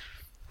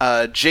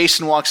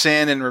 Jason walks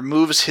in and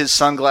removes his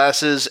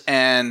sunglasses,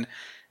 and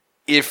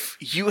if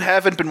you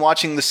haven't been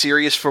watching the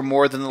series for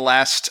more than the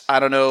last,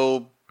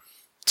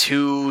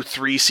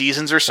 2-3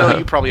 seasons or so,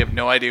 you probably have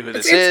no idea who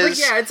this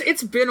is.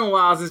 It's been a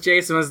while since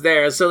Jason was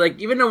there. So, like,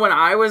 even though when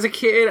I was a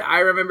kid, I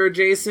remember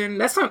Jason,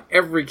 that's not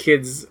every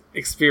kid's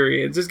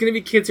experience. There's going to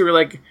be kids who are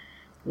like,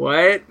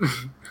 what?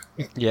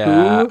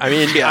 Yeah, I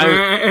mean,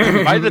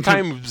 by the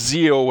time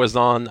Zio was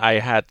on, I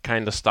had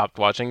kind of stopped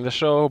watching the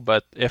show,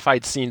 but if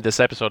I'd seen this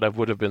episode, I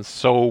would have been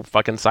so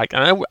fucking psyched.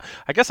 And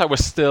I guess I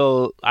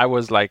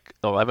was like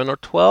 11 or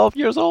 12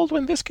 years old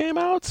when this came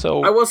out,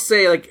 so... I will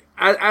say, like,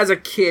 as a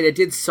kid, it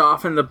did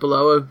soften the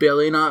blow of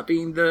Billy not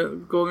being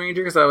the Golden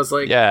Ranger, because I was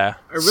like, I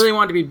really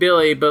wanted to be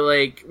Billy, but,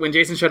 like, when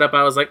Jason showed up,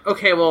 I was like,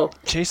 okay, well,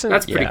 Jason,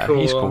 that's pretty cool.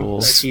 He's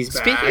cool. He's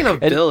back. Speaking of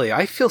Billy,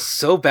 I feel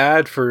so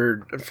bad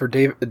for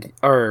David,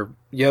 or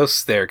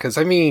Yost there, because,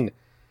 I mean,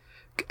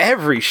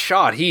 every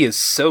shot, he is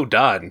so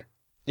done.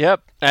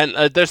 Yep, and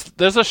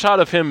there's a shot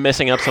of him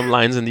messing up some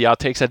lines in the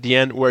outtakes at the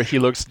end where he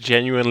looks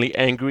genuinely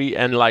angry,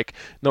 and like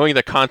knowing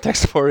the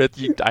context for it,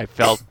 I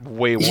felt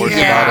way worse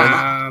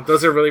about him.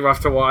 Those are really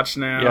rough to watch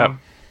now. Yep.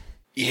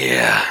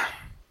 Yeah.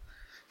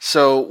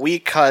 So we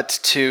cut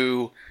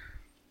to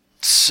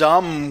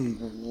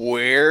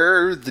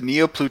somewhere the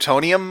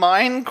Neoplutonium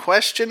mine?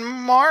 Question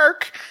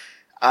mark.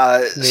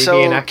 Maybe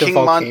so an active King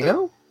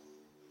volcano?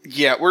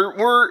 Yeah,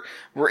 we're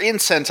in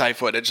Sentai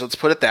footage. Let's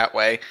put it that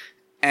way.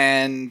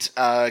 And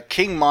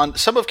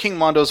some of King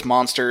Mondo's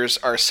monsters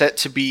are set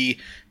to be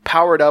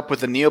powered up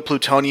with a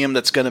Neoplutonium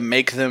that's going to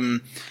make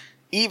them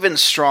even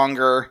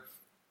stronger.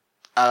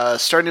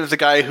 Starting with the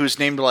guy who's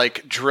named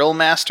like Drill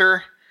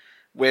Master,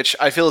 which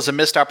I feel is a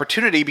missed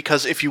opportunity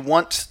because if you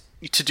want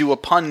to do a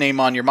pun name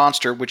on your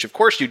monster, which of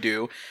course you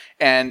do,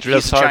 and Drill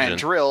he's a giant Sergeant.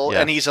 drill,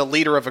 Yeah. and he's a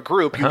leader of a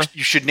group,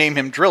 you should name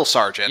him Drill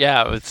Sergeant.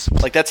 Yeah, it's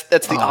Like that's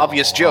the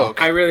obvious joke.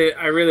 I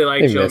really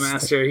like They Joe missed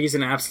Master. He's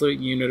an absolute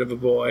unit of a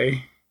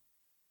boy.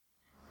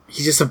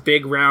 He's just a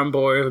big round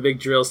boy with a big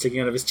drill sticking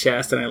out of his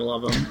chest, and I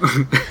love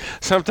him.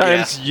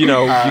 sometimes you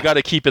got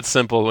to keep it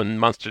simple in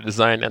monster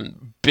design,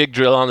 and big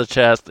drill on the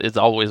chest is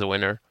always a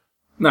winner.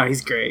 No,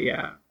 he's great.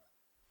 Yeah.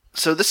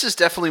 So this is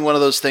definitely one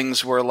of those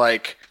things where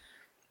like,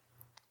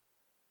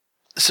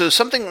 so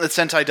something that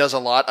Sentai does a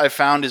lot I've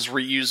found is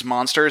reuse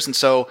monsters, and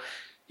so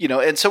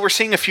we're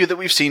seeing a few that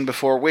we've seen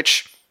before,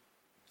 which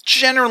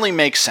generally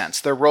makes sense.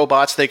 They're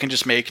robots; they can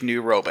just make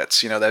new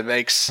robots.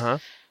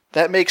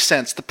 That makes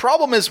sense. The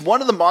problem is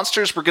one of the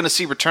monsters we're going to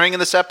see returning in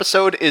this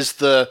episode is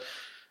the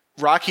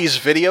Rocky's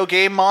video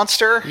game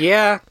monster,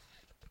 Yeah.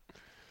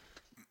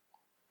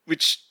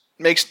 which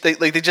makes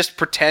they just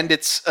pretend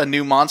it's a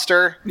new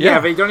monster. Yeah,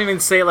 they don't even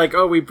say like,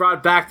 "Oh, we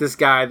brought back this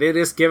guy." They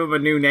just give him a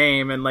new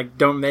name and like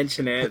don't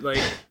mention it.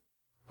 Like,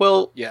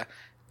 Well, Yeah,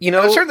 you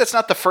know, I'm sure that's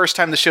not the first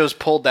time the show's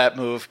pulled that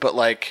move, but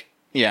like,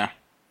 yeah.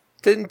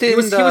 didn't, it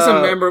was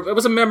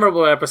a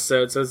memorable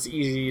episode, so it's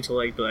easy to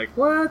like be like,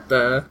 "What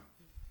the."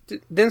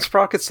 didn't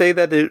Sprocket say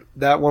that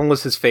that one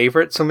was his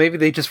favorite? So maybe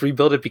they just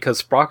rebuilt it because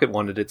Sprocket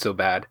wanted it so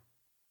bad.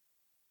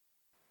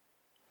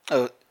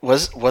 Oh,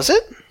 was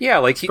it? Yeah,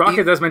 like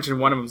Sprocket does mention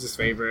one of them's his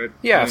favorite.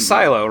 yeah,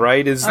 Silo,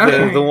 right? Is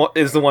Okay.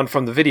 the one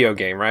from the video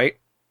game, right?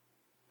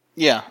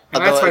 Yeah.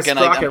 And that's Although why again,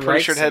 Sprocket I'm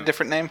pretty sure it likes had a him.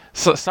 different name.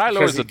 So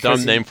Silo is a dumb Because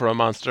he- name for a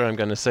monster. I'm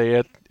gonna say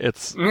it.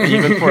 It's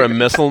even for a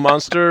missile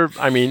monster.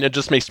 I mean, it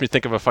just makes me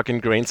think of a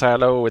fucking grain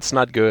silo. It's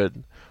not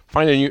good.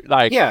 Find a new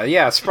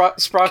Yeah.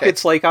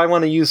 Sprocket's like, I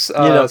want to use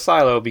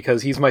Silo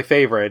because he's my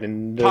favorite,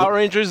 and Power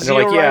Rangers. and they're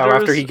like, Zero yeah,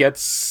 Riders. after he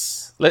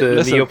gets the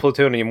Listen.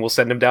 Neoplutonium, we'll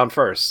send him down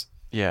first.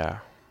 Yeah,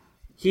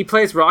 He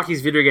plays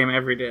Rocky's video game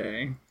every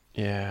day.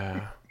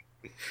 yeah.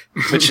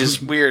 Which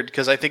is weird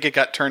because I think it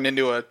got turned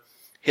into a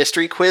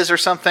history quiz or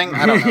something.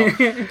 I don't know.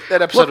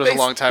 That episode was a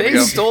long time They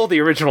ago. stole the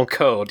original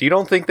code. You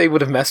don't think they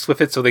would have messed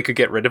with it so they could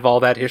get rid of all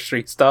that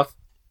history stuff?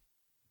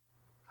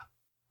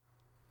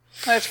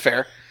 That's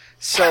fair.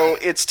 So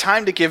it's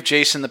time to give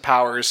Jason the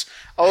powers.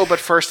 Oh, but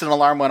first an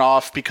alarm went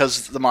off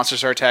because the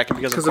monsters are attacking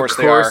because of course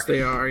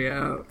they are.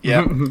 Yeah.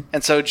 Yeah.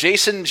 And so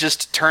Jason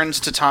just turns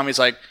to Tommy's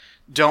like,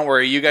 don't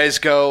worry, you guys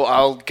go.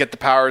 I'll get the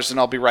powers and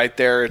I'll be right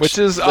there. It's Which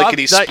is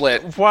lickety odd,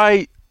 split.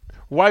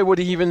 Why would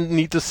he even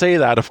need to say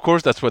that? Of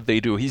course, that's what they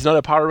do. He's not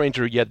a Power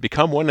Ranger yet.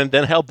 Become one and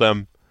then help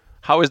them.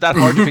 How is that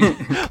hard to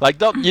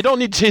be? You don't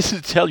need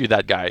Jason to tell you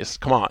that, guys.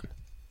 Come on.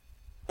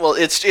 Well,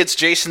 it's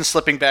Jason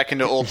slipping back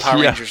into old Power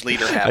Yeah. Rangers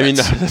leader habits. I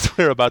mean, that's what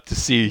we're about to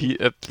see.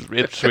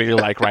 It's really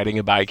like riding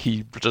a bike.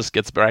 He just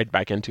gets right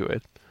back into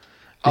it.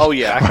 Oh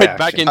yeah. Right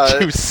back action.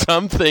 into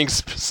something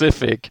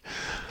specific.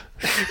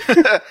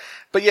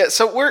 But yeah,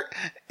 so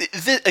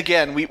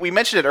again, we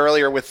mentioned it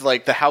earlier with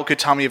like the how could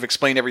Tommy have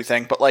explained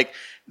everything, but like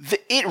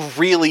it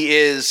really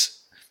is.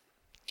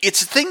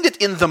 It's a thing that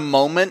in the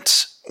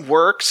moment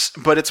works,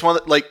 but it's one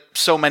that, like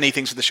so many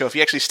things with the show. If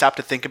you actually stop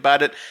to think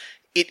about it,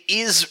 it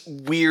is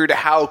weird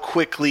how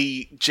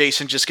quickly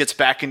Jason just gets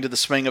back into the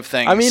swing of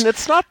things. I mean,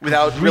 it's not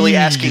without really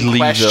asking though.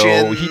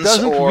 questions. He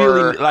doesn't or...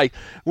 really like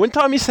when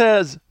Tommy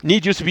says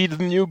need you to be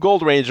the new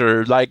Gold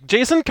Ranger. Like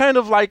Jason kind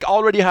of like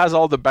already has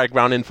all the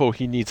background info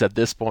he needs at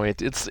this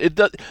point. It's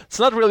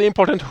not really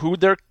important who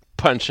they're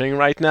punching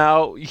right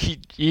now.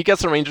 He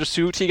gets a Ranger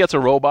suit. He gets a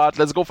robot.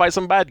 Let's go fight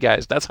some bad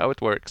guys. That's how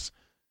it works.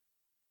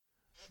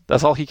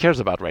 That's all he cares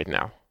about right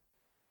now.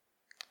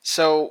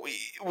 So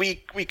we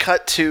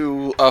cut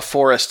to a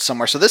forest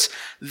somewhere. So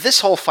this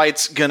whole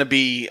fight's gonna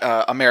be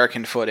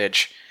American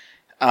footage,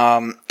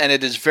 and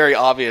it is very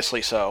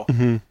obviously so.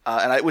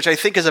 Mm-hmm. Which I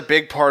think is a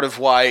big part of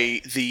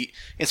why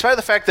in spite of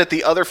the fact that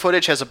the other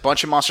footage has a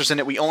bunch of monsters in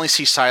it, we only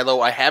see Silo.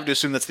 I have to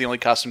assume that's the only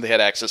costume they had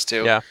access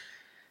to. Yeah.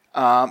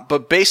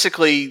 But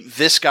basically,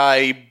 this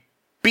guy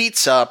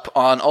beats up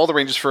on all the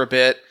Rangers for a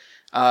bit.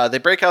 They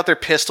break out their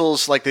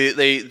pistols, like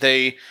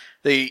they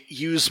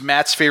use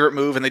Matt's favorite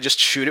move, and they just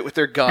shoot it with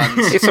their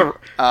guns. They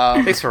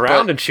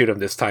surround and shoot him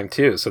this time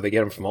too, so they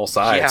get him from all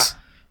sides.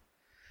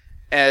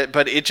 Yeah.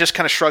 But it just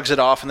kind of shrugs it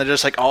off, and they're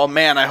just like, "Oh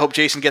man, I hope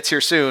Jason gets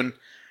here soon."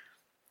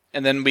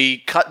 And then we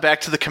cut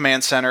back to the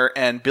command center,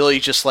 and Billy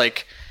just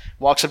like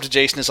walks up to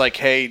Jason, and is like,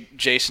 "Hey,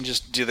 Jason,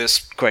 just do this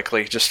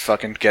quickly. Just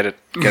fucking get it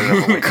over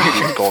with.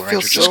 Get the Gold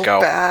Ranger. Just go.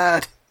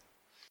 Bad.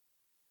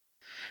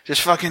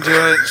 Just fucking do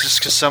it. Just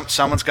because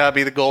someone's got to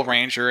be the Gold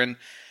Ranger, and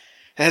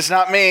it's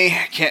not me.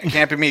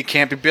 Can't be me.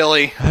 Can't be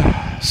Billy.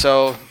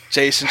 So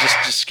Jason,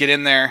 just get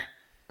in there.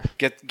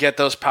 get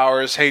those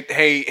powers.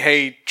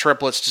 Hey,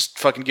 triplets, just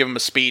fucking give him a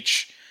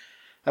speech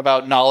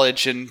about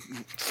knowledge and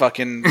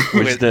fucking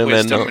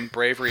wisdom and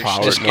bravery.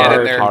 Power, Just get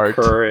in there. heart.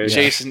 Courage.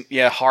 Jason,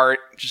 heart.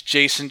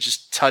 Jason,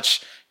 just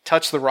touch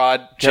the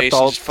rod. Get Jason,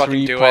 all just fucking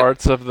three do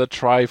parts of the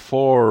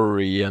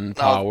Triforian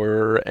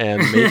power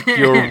and make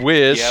your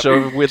wish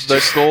with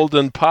the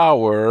golden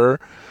power.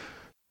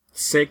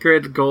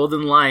 Sacred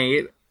golden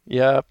light.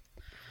 Yep.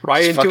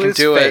 Right Just into fucking his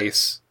do it.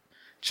 face.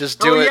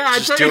 Just do it. Yeah,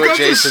 Just do it,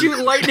 just Jason.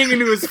 shoot lightning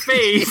into his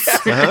face.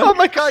 Oh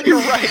my god, you're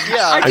right.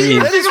 Yeah, I didn't mean-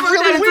 even that is think about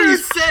really that until weird. you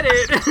said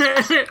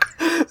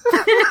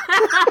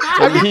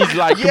it. And he's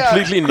like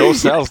completely no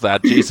sells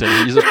that, Jason.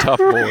 He's a tough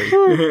boy.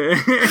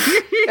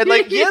 And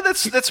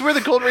that's where the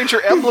Gold Ranger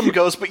emblem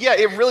goes. But yeah,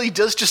 it really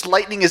does just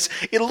lightning is.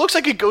 It looks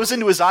like it goes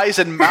into his eyes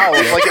and mouth.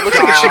 Like it looks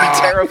like it should be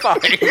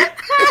terrifying.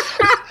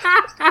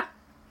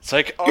 It's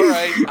like, all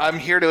right, I'm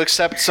here to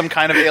accept some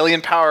kind of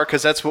alien power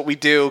because that's what we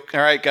do.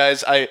 All right,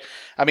 guys. I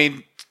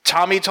mean,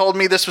 Tommy told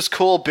me this was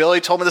cool. Billy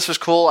told me this was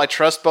cool. I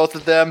trust both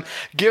of them.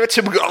 Give it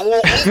to me.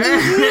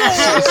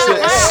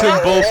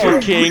 Symbol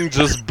for king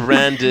just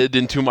branded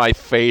into my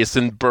face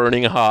and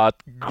burning hot.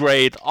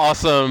 Great.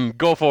 Awesome.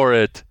 Go for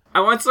it.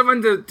 I want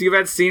someone to do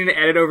that scene and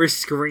edit over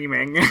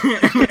screaming.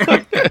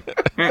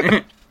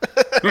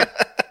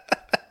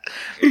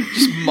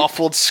 Just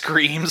muffled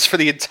screams for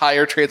the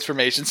entire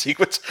transformation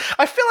sequence.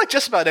 I feel like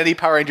just about any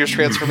Power Rangers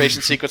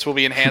transformation sequence will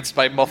be enhanced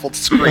by muffled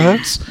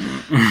screams.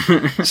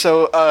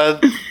 So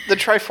the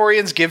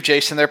Triforians give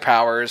Jason their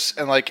powers,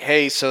 and like,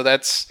 hey, so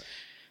that's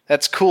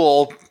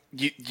cool.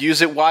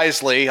 Use it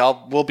wisely.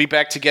 We'll be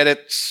back to get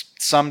it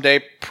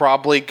someday.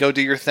 Probably go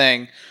do your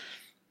thing.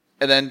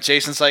 And then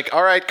Jason's like,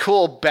 all right,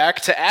 cool,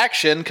 back to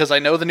action, because I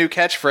know the new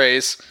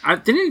catchphrase.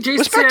 Didn't Jason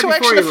Was say back that to before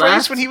action he a phrase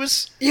left? when he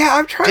was... Yeah,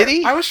 I'm trying. Did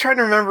he? I was trying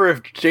to remember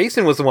if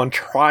Jason was the one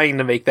trying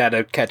to make that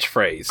a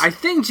catchphrase. I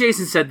think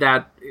Jason said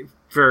that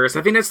first.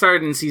 I think that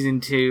started in season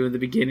 2, the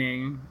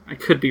beginning. I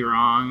could be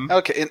wrong.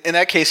 Okay, in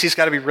that case, he's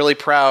got to be really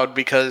proud,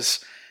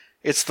 because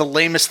it's the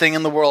lamest thing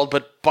in the world,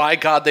 but by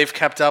God, they've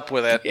kept up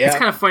with it. Yeah. It's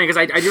kind of funny because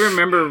I do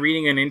remember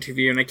reading an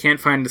interview and I can't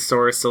find the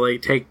source, so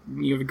like take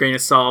you with a grain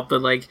of salt.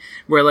 But like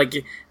where like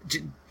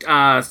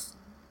Austin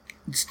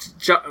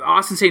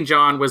St.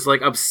 John was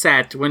like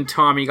upset when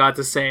Tommy got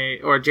to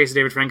say, or Jason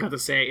David Frank got to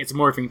say, it's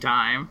morphing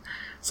time.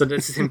 So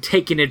this is him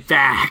taking it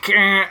back.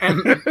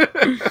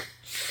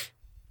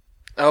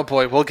 Oh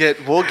boy, we'll get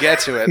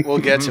to it. We'll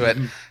get to it.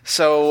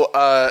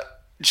 So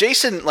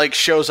Jason like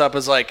shows up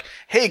as like,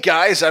 hey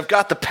guys, I've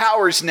got the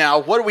powers now.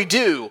 What do we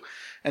do?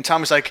 And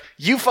Tommy's like,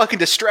 you fucking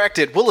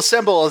distracted. We'll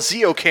assemble a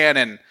Zeo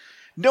cannon.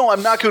 No,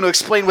 I'm not going to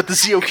explain what the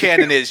Zeo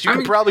cannon is. You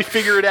can probably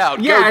figure it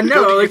out. Yeah, go no, do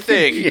your like,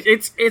 thing.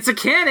 it's a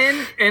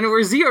cannon, and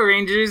we're Zeo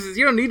Rangers.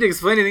 You don't need to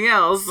explain anything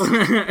else.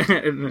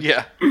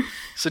 Yeah.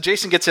 So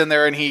Jason gets in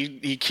there and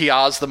he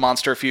kias the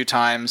monster a few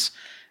times.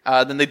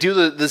 Then they do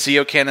the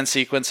Zeo cannon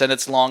sequence, and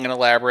it's long and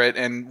elaborate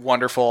and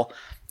wonderful.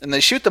 And they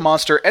shoot the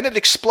monster, and it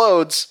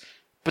explodes,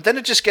 but then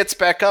it just gets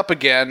back up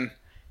again.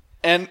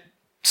 And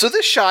so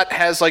this shot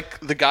has like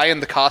the guy in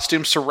the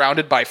costume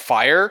surrounded by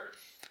fire.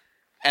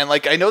 And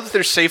like I know that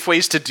there's safe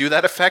ways to do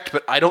that effect,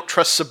 but I don't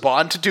trust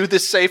Saban to do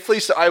this safely,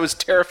 so I was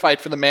terrified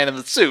for the man in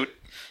the suit.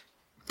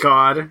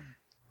 God.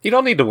 You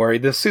don't need to worry.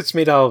 The suit's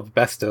made out of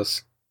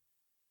asbestos.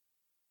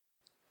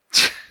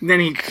 Then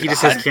he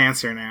just has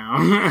cancer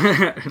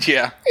now.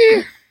 Yeah.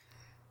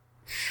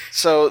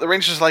 So the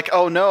Rangers are like,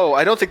 oh no,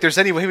 I don't think there's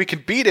any way we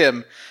can beat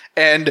him.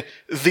 And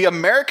the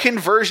American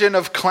version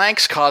of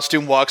Clank's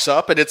costume walks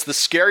up, and it's the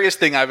scariest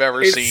thing I've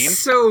ever seen. It's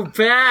so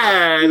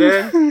bad.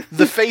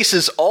 The face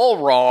is all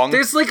wrong.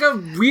 There's like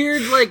a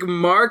weird like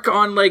mark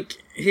on like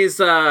his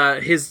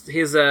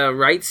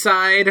right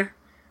side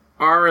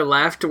or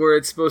left where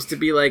it's supposed to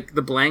be like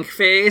the blank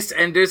face,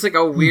 and there's like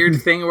a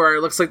weird thing where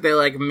it looks like they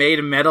like made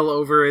metal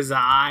over his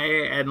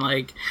eye, and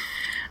like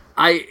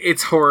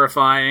it's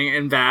horrifying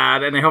and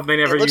bad, and I hope they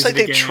never use it again. It looks like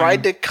they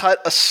tried to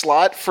cut a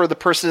slot for the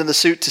person in the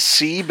suit to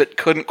see, but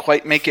couldn't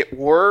quite make it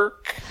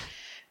work.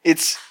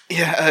 It's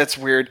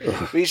weird.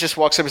 He just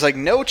walks up, he's like,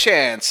 no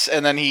chance,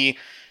 and then he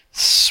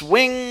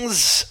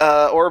swings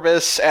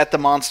Orbis at the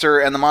monster,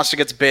 and the monster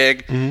gets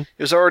big. It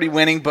was already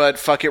winning, but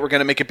fuck it, we're going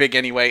to make it big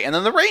anyway. And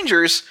then the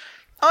Rangers,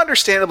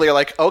 understandably, are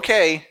like,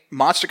 okay,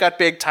 monster got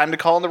big, time to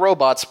call in the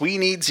robots. We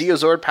need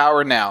Zeozord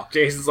power now.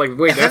 Jason's like,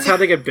 wait, that's how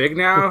they get big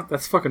now?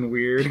 That's fucking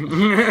weird.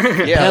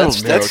 Yeah,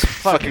 that's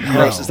fucking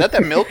gross. Is that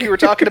milk you were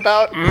talking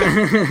about?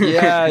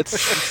 Yeah,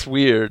 it's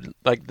weird.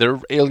 Like, they're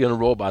alien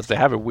robots. They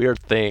have a weird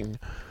thing.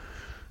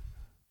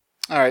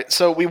 All right,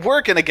 so we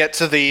were going to get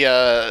to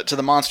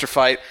the monster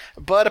fight,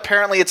 but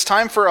apparently it's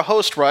time for a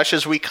host rush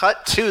as we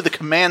cut to the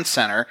command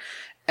center,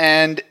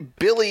 and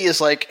Billy is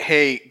like,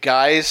 hey,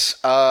 guys,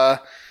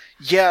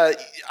 yeah,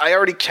 I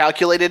already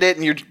calculated it,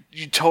 and you're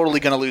totally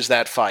going to lose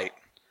that fight.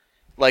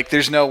 Like,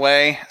 there's no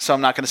way, so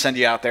I'm not going to send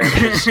you out there.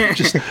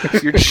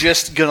 You're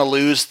just going to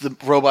lose. The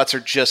robots are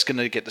just going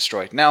to get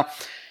destroyed. Now,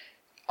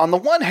 on the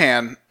one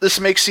hand, this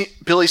makes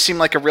Billy seem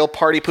like a real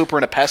party pooper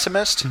and a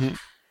pessimist.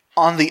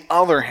 On the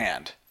other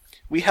hand,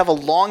 we have a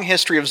long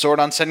history of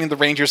Zordon sending the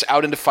Rangers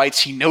out into fights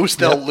he knows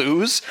they'll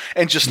lose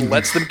and just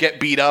lets them get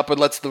beat up and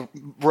lets the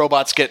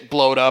robots get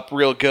blowed up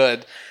real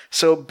good.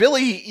 So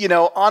Billy,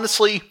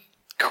 honestly,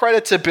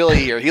 credit to Billy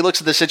here. He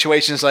looks at the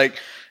situation and is like,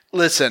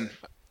 listen,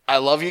 I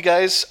love you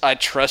guys. I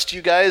trust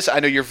you guys. I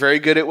know you're very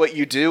good at what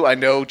you do. I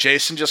know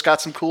Jason just got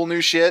some cool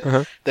new shit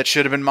that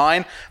should have been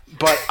mine,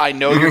 but I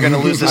know you're going to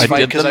lose this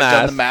fight because I've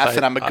done the math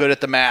and I'm good at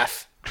the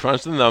math.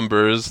 Crunch the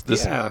numbers.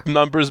 This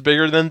number's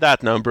bigger than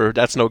that number.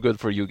 That's no good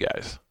for you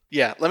guys.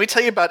 Yeah, let me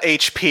tell you about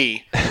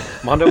HP.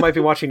 Mondo might be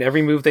watching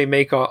every move they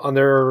make on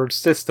their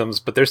systems,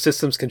 but their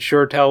systems can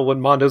sure tell what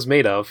Mondo's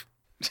made of.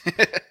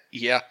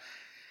 Yeah.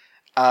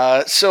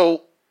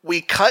 So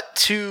we cut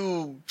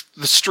to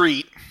the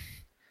street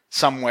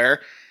somewhere.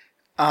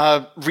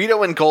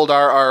 Rito and Goldar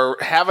are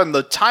having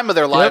the time of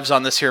their lives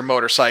on this here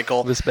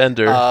motorcycle. This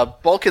bender.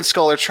 Bulk and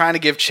Skull are trying to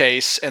give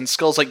chase, and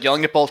Skull's like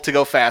yelling at Bulk to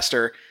go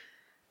faster.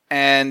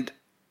 And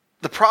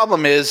the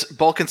problem is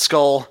Bulk and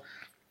Skull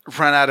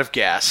run out of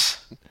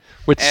gas.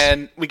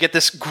 And we get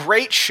this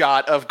great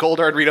shot of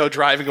Goldar and Rito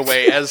driving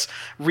away as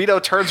Rito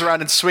turns around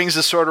and swings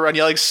his sword around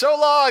yelling, "So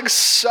long,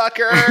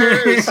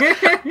 suckers!"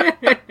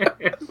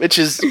 Which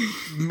is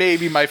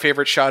maybe my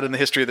favorite shot in the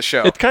history of the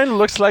show. It kind of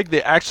looks like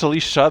they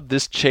actually shot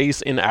this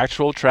chase in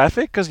actual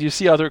traffic because you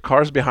see other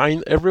cars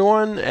behind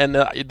everyone, and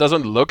it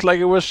doesn't look like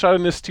it was shot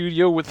in a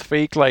studio with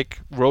fake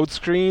road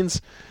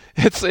screens.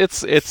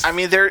 It's. I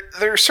mean,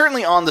 they're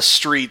certainly on the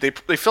street.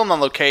 They filmed on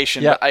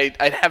location, but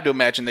I'd have to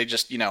imagine they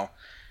just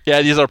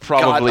Yeah, these are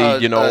probably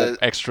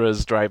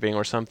extras driving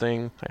or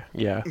something.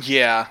 Yeah.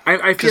 Yeah.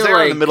 I feel they're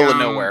like in the middle of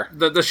nowhere.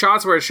 The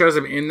shots where it shows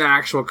them in the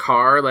actual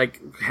car,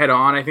 head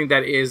on, I think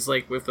that is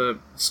with a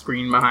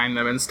screen behind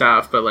them and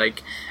stuff.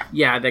 But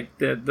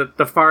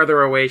the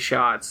farther away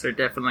shots are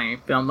definitely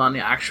filmed on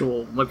the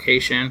actual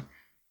location.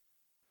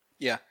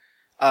 Yeah.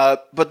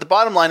 But the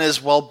bottom line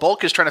is, while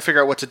Bulk is trying to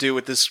figure out what to do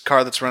with this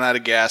car that's run out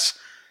of gas,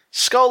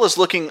 Skull is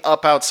looking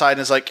up outside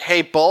and is like,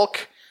 "Hey,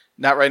 Bulk."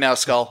 "Not right now,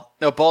 Skull."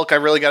 "No, Bulk, I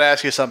really got to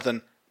ask you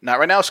something." "Not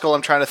right now, Skull,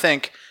 I'm trying to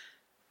think."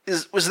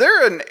 Was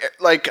there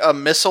a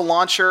missile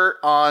launcher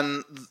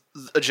a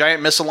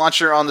giant missile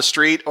launcher on the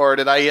street, or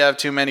did I have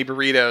too many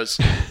burritos?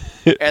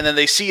 And then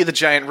they see the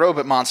giant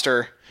robot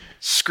monster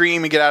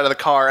scream and get out of the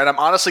car, and I'm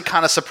honestly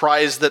kind of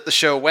surprised that the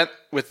show went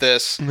with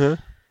this.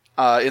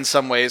 In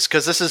some ways,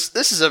 because this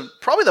is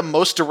probably the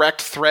most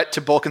direct threat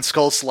to Bulk and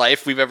Skull's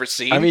life we've ever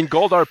seen. I mean,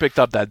 Goldar picked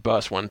up that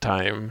bus one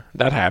time.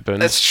 That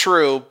happened. That's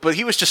true, but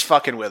he was just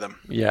fucking with him.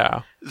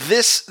 Yeah.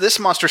 This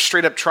monster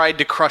straight up tried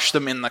to crush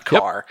them in the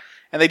car,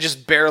 and they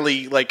just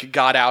barely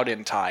got out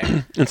in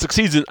time. And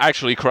succeeds in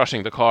actually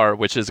crushing the car,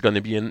 which is going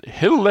to be an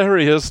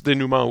hilarious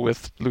denouement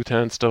with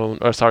Detective Stone,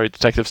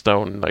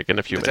 in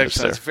a few minutes.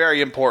 That's very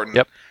important.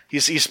 Yep.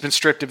 He's been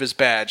stripped of his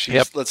badge.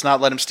 Let's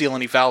not let him steal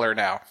any valor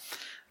now.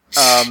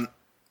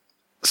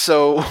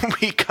 So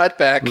we cut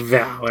back to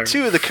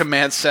the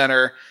command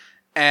center,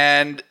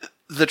 and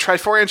the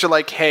Triforians are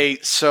like, "Hey,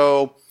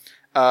 so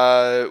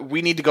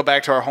we need to go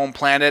back to our home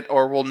planet,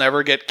 or we'll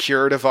never get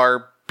cured of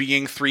our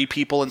being 3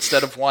 people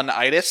instead of 1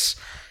 itis.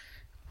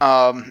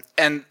 But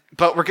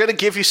we're gonna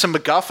give you some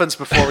MacGuffins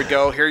before we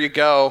go. Here you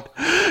go.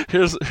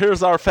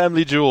 Here's our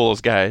family jewels,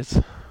 guys."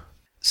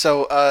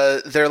 So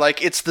they're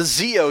like, "It's the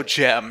Zeo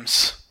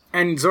gems."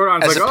 And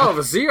Zordon's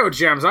the Zeo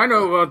gems, I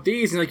know about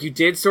these. And you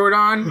did,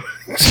 Zordon?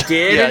 You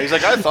did? Yeah, he's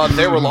like, "I thought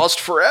they were lost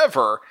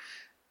forever."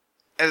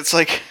 And it's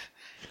like,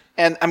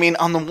 and I mean,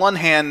 on the one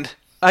hand,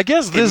 I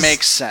guess this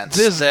makes sense.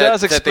 This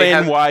does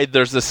explain why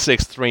there's a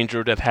 6th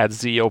Ranger that had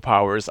Zeo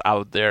powers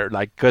out there,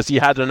 because he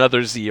had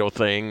another Zeo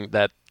thing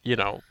that,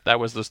 that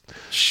was just...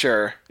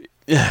 Sure.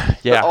 Yeah.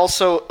 But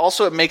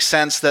also it makes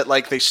sense that,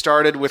 they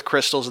started with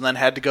crystals and then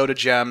had to go to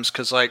gems,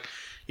 because,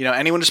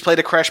 anyone who's played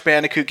a Crash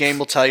Bandicoot game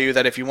will tell you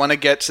that if you want to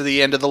get to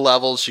the end of the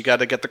levels, you got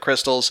to get the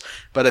crystals.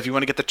 But if you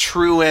want to get the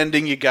true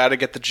ending, you got to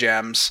get the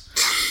gems.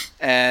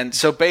 And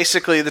so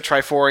basically the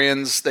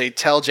Triforians, they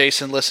tell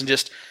Jason, "Listen,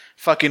 just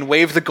fucking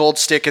wave the gold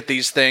stick at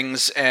these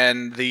things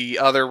and the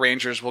other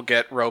Rangers will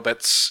get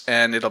robots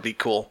and it'll be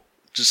cool.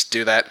 Just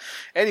do that.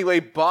 Anyway,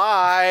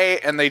 bye."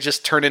 And they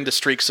just turn into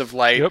streaks of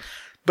light. Yep.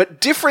 But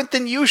different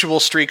than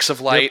usual streaks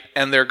of light,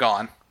 and they're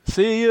gone.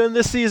 See you in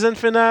the season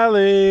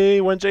finale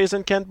when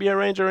Jason can't be a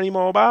Ranger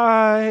anymore.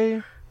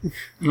 Bye.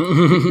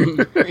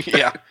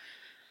 Yeah.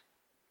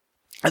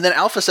 And then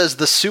Alpha says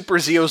the Super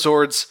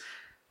Zeozords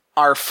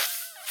are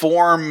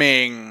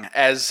forming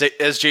as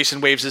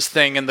Jason waves his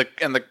thing, and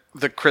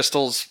the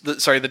crystals,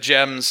 the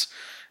gems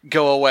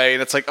go away,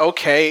 and it's like,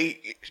 okay,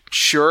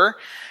 sure.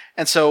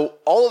 And so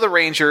all of the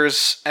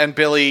Rangers and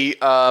Billy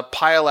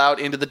pile out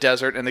into the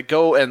desert, and they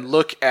go and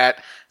look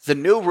at the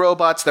new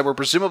robots that we're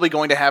presumably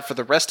going to have for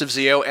the rest of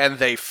Zeo, and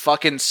they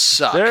fucking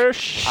suck.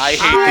 I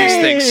hate these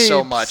things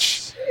so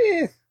much.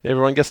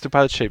 Everyone gets to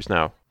pilot shapes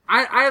now.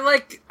 I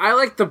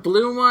like the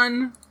blue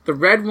one, the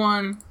red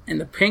one,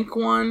 and the pink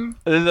one.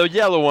 The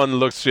yellow one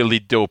looks really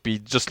dopey.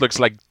 Just looks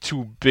like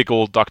 2 big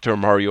old Dr.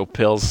 Mario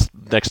pills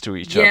next to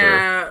each other.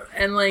 Yeah,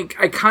 and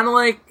I kind of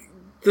like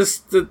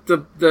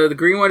the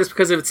green one just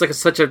because it's like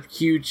such a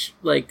huge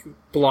like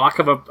block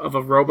of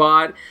a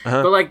robot.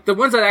 But like the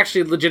ones that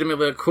actually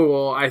legitimately look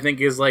cool, I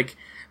think is like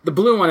the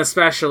blue one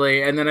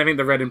especially, and then I think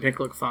the red and pink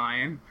look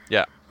fine.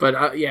 Yeah.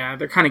 But yeah,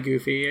 they're kind of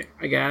goofy,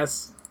 I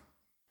guess.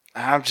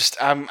 I'm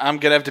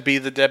gonna have to be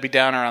the Debbie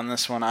Downer on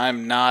this one.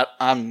 I'm not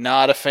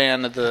a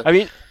fan of the. I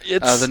mean,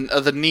 it's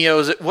of the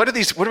Neos. What are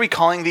these? What are we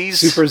calling these?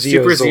 Super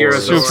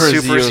Zeozord.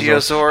 Super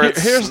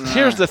Zeozords.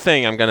 Here's the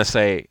thing I'm gonna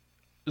say: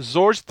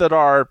 Zords that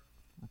are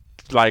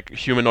like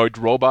humanoid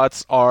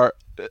robots are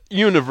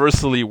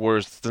universally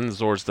worse than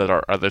Zords that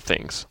are other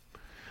things.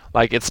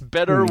 Like it's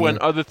better when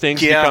other things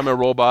become a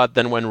robot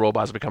than when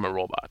robots become a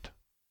robot.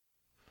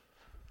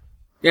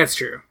 That's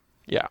true.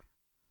 Yeah.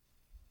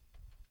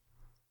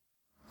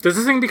 Does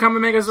this thing become a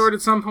Megazord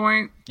at some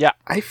point? Yeah.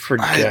 I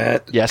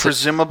forget. Yes,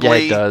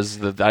 presumably. It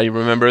does. I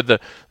remember the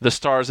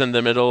stars in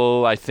the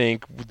middle. I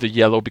think the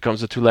yellow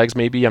becomes the two legs,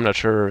 maybe. I'm not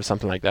sure. Or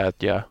something like that,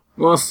 yeah.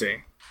 We'll see.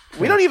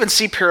 We don't even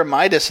see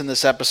Pyramidas in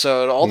this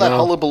episode. All that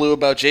hullabaloo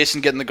about Jason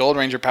getting the Gold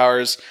Ranger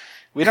powers.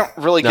 We don't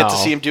really get to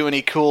see him do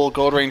any cool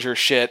Gold Ranger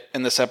shit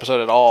in this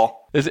episode at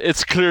all.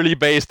 It's clearly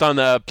based on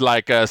a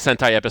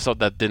Sentai episode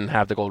that didn't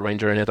have the Gold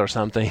Ranger in it or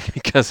something,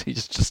 because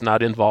he's just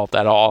not involved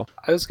at all.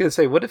 I was going to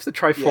say, what if the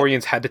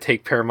Triforians had to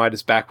take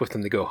Pyramidas back with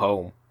them to go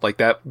home? Like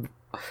that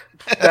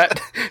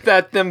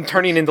them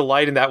turning into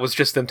light, and that was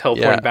just them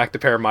teleporting back to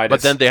Pyramidas.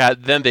 But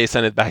then they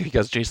sent it back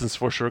because Jason's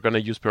for sure going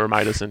to use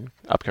Pyramidas in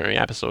upcoming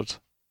episodes.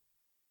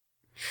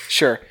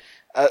 Sure.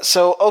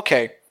 So,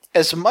 okay.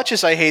 As much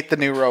as I hate the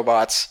new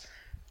robots,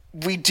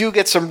 we do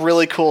get some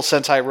really cool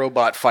Sentai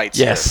robot fights.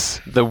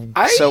 Yes.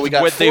 So we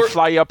got when they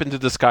fly up into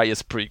the sky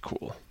is pretty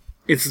cool.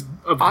 It's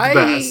the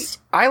best.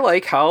 I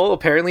like how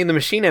apparently in the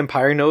Machine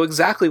Empire know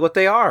exactly what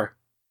they are.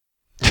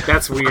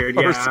 That's weird,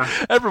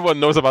 yeah. Everyone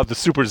knows about the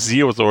Super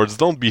Zeozords.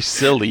 Don't be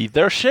silly.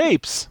 They're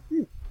shapes.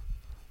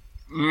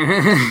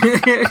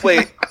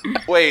 Wait.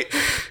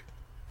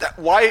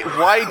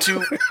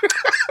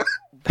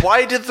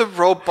 Why did the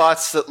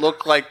robots that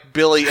look like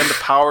Billy and the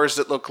powers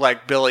that look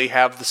like Billy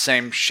have the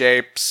same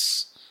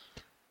shapes?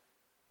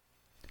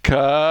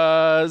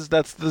 Because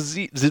that's the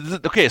Z.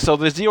 Okay, so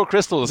the Zeo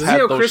crystals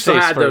had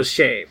those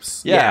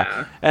shapes.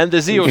 Yeah. And the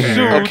Zeo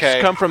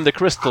suits come from the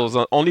crystals.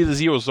 Only the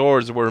Zeo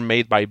Zords were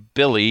made by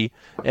Billy,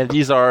 and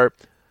these are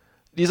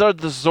the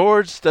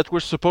Zords that were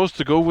supposed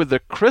to go with the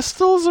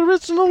crystals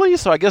originally.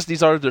 So I guess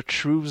these are the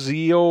true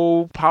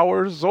Zeo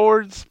power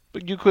Zords.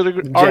 You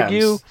could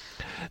argue.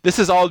 This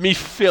is all me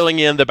filling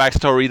in the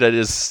backstory that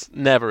is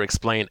never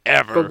explained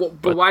ever.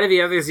 But why do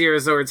the other Zero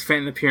Zords fit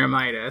in the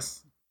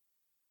Pyramidas?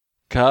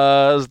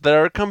 Because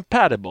they're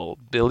compatible.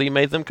 Billy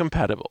made them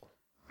compatible.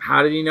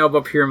 How did you know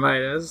about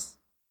Pyramidas?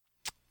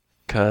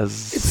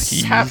 Because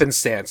it's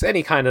happenstance.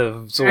 Any kind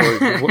of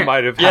Zord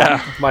might have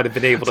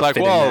been able to fit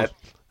in that.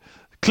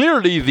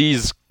 Clearly,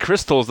 these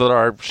crystals that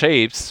are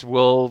shapes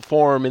will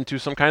form into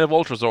some kind of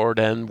Ultra Zord,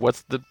 and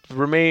what's the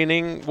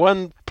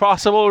one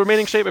possible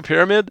remaining shape? A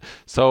pyramid?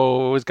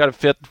 So it's got to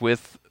fit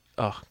with...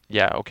 Oh,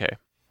 yeah, okay.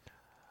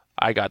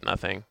 I got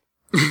nothing.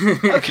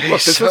 Okay,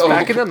 look, this was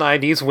back in the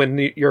 90s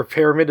when your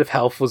Pyramid of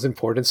Health was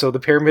important, so the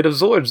Pyramid of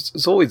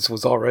Zoids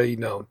was already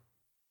known.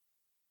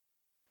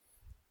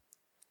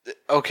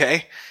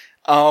 Okay.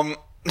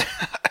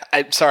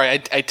 I'm sorry,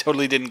 I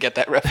totally didn't get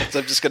that reference.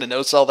 I'm just going to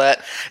no-sell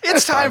that.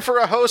 It's time for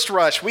a host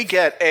rush. We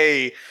get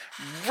a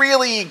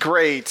really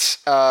great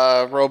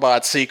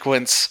robot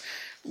sequence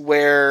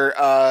where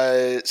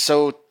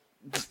Silo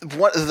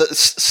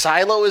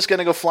is going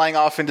to go flying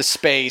off into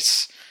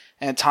space,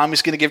 and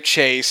Tommy's going to give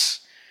chase.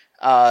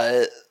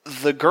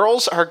 The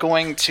girls are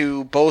going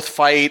to both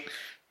fight.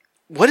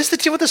 What is the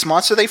deal with this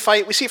monster they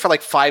fight? We see it for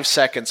like 5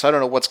 seconds, so I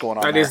don't know what's going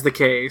on. That is the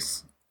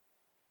case.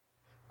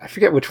 I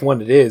forget which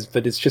one it is,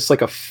 but it's just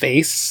like a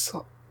face.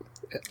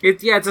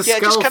 It's a skull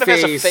it just kind of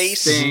has a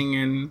face thing,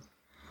 and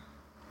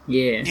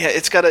yeah,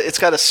 it's got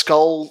a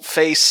skull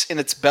face in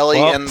its belly,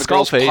 and the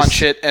girls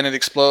punch it, and it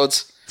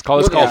explodes. It's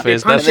called a skull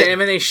face. They punch it, and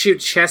then they shoot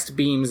chest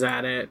beams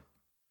at it.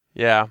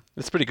 Yeah,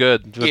 it's pretty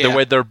good. The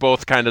way they're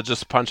both kind of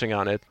just punching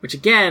on it, which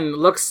again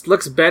looks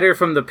better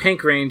from the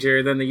Pink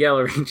Ranger than the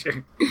Yellow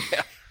Ranger.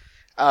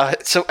 Yeah.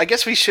 So I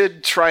guess we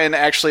should try and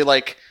actually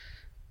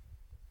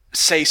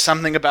say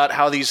something about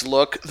how these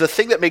look. The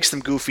thing that makes them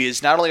goofy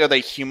is not only are they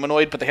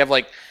humanoid, but they have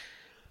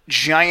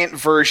giant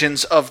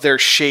versions of their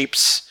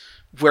shapes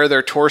where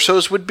their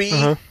torsos would be.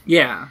 Uh-huh.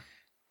 Yeah.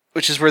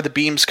 Which is where the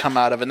beams come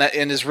out of, and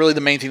is really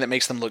the main thing that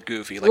makes them look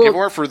goofy. If it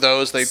weren't for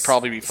those, they'd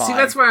probably be fine. See,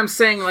 that's why I'm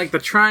saying the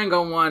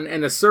triangle one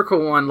and the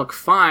circle one look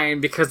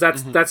fine, because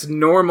that's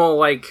normal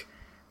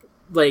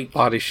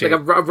body shape,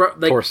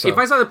 torso. If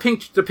I saw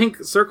the pink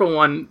circle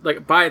one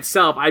by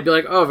itself, I'd be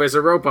like, oh, there's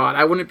a robot.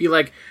 I wouldn't be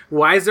like,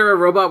 why is there a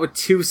robot with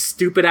 2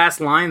 stupid ass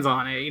lines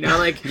on it?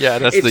 Yeah,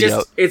 that's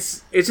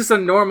it's just a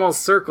normal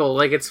circle.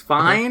 It's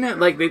fine.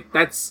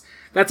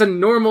 That's a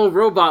normal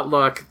robot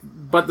look.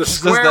 But the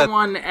square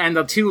one and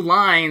the 2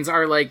 lines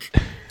are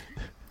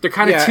they're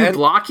kind of too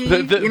blocky.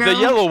 The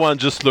yellow one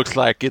just looks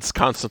like it's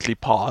constantly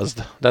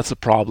paused. That's a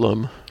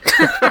problem.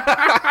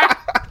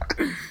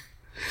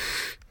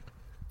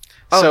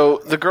 So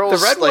the girls,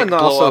 The red like, one blow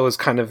also up. is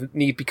kind of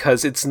neat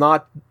because it's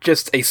not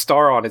just a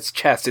star on its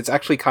chest. It's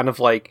actually kind of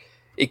like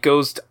it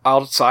goes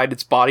outside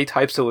its body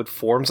type, so it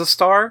forms a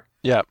star.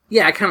 Yeah.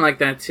 Yeah, I kind of like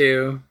that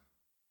too.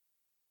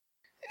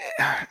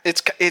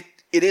 It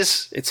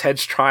is. Its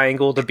head's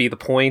triangle to be the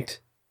point.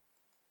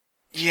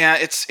 Yeah,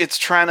 it's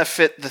trying to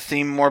fit the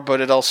theme more,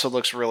 but it also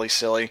looks really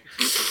silly.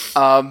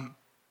 I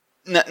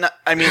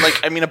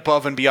mean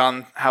above and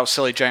beyond how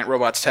silly giant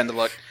robots tend to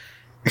look.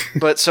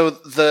 But so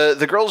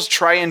the girls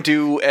try and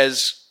do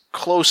as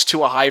close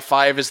to a high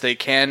five as they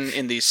can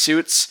in these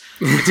suits.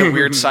 It's a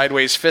weird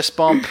sideways fist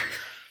bump.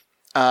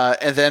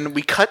 And then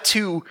we cut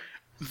to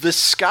the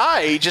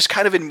sky, just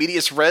kind of in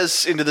medias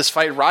res into this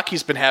fight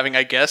Rocky's been having,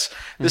 I guess.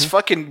 This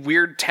fucking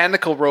weird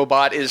tentacle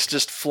robot is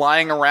just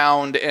flying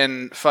around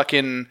and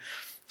fucking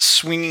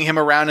swinging him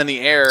around in the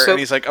air. So- and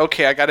he's like,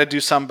 okay, I gotta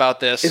do something about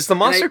this. Is the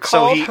monster So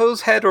called he-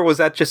 Hosehead, or was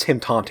that just him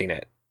taunting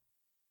it?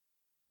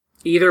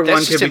 Either one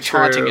That's could just be him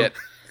taunting true. it.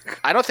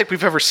 I don't think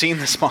we've ever seen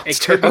this monster. It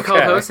could be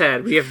called Okay.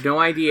 Hosehead. We have no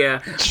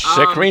idea.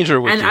 Check Ranger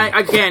with And you.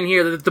 again,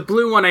 here the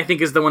blue one I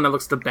think is the one that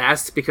looks the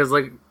best because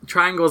like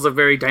triangle is a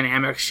very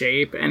dynamic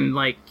shape and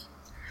like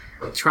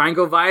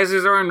triangle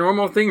visors are a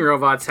normal thing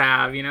robots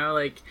have. You know,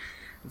 like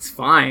it's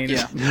fine.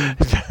 Yeah.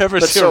 Have you ever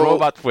But seen so- a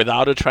robot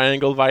without a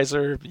triangle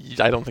visor?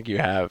 I don't think you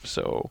have,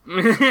 so...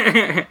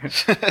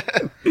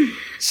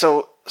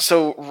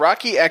 So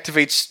Rocky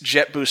activates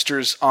jet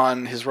boosters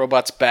on his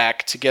robot's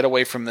back to get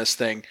away from this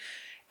thing.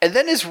 And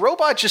then his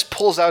robot just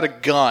pulls out a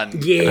gun.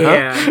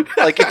 Yeah.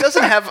 Like, it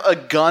doesn't have a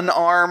gun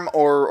arm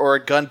or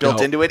a gun built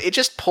No. into it. It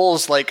just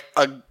pulls, like,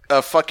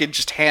 a fucking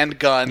just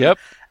handgun Yep.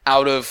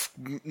 out of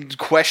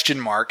question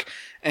mark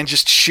and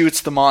just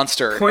shoots the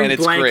monster. Point and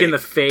it's blank great. in the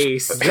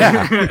face.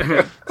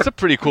 Yeah. It's a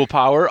pretty cool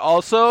power.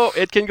 Also,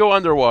 it can go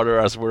underwater,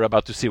 as we're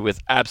about to see, with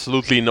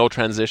absolutely no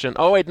transition.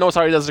 Oh, wait, no,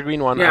 sorry, that's the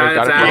green one. Yeah, I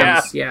got it's it wrong.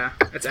 Adam's. Yeah,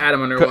 it's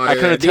Adam underwater. I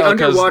couldn't The tell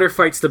 'cause- underwater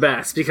fight's the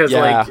best because Yeah,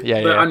 like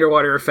yeah, the yeah.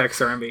 underwater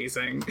effects are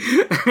amazing.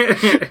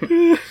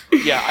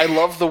 Yeah, I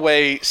love the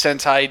way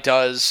Sentai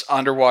does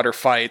underwater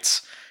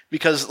fights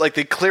because, like,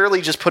 they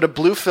clearly just put a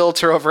blue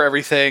filter over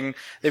everything.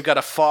 They've got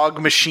a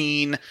fog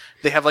machine.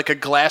 They have like a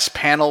glass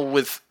panel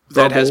with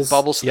that has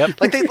bubbles.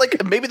 Yep.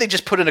 Like maybe they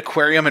just put an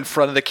aquarium in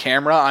front of the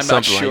camera. I'm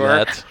Something not sure.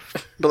 like that.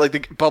 But like the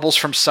bubbles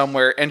from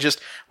somewhere, and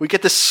just we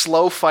get this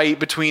slow fight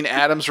between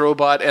Adam's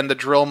robot and the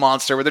drill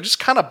monster, where they're just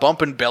kind of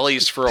bumping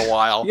bellies for a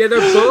while. Yeah, they're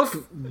both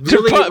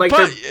really But- like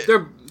but-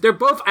 they're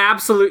both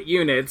absolute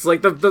units.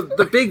 Like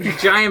the big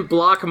giant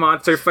block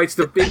monster fights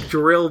the big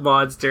drill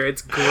monster.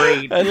 It's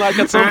great. And like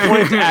at some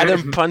point,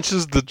 Adam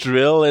punches the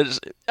drill.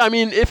 I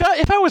mean, if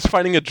I was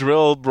fighting a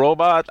drill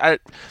robot,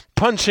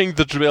 punching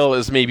the drill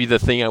is maybe the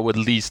thing I would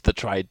least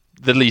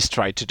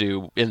try to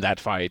do in that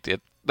fight. It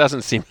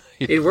doesn't seem.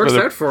 It works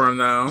out for him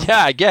though.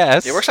 Yeah, I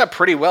guess It works out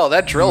pretty well.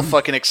 That drill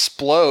fucking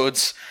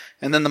explodes,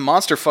 and then the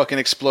monster fucking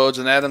explodes,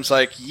 and Adam's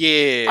like,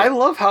 "Yeah, I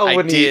love how I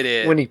when did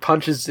it." he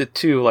punches it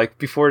too, like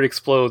before it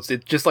explodes,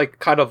 it just like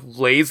kind of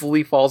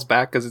lazily falls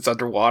back because it's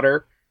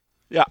underwater.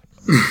 Yeah,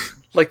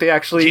 Like they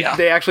actually Yeah.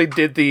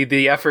 did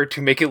the effort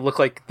to make it look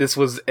like this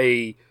was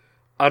a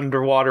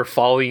underwater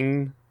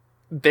falling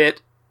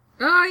bit.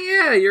 Oh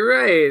yeah, you're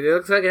right. It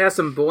looks like it has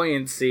some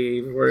buoyancy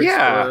before it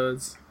Yeah.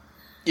 explodes.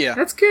 Yeah,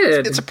 That's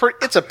good.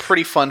 it's a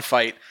pretty fun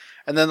fight.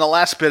 And then the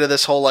last bit of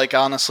this whole, like,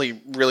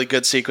 honestly really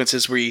good sequence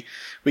is we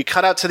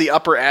cut out to the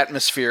upper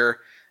atmosphere,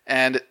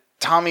 and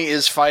Tommy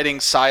is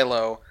fighting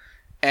Silo,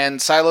 and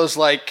Silo's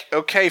like,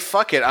 okay,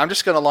 fuck it, I'm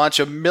just gonna launch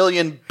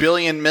 1,000,000,000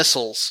 billion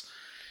missiles.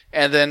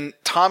 And then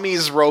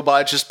Tommy's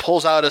robot just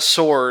pulls out a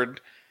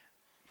sword,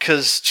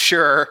 cause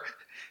sure,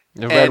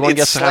 the red and one it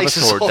gets to have a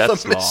slices sword. all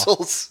That's the law.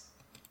 missiles.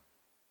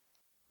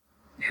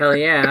 Hell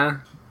yeah.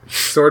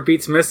 Sword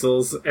beats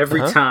missiles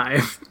every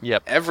time.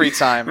 Yep. Every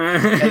time.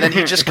 And then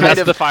he just kind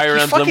That's of the Fire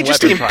he Emblem fucking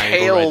just weapon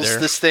triangle right impales there.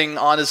 this thing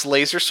on his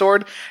laser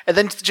sword, and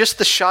then just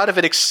the shot of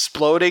it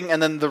exploding, and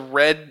then the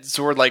red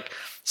sword like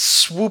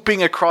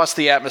swooping across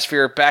the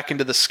atmosphere back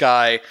into the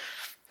sky.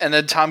 And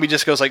then Tommy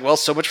just goes like, well,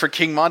 so much for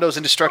King Mondo's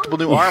indestructible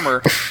new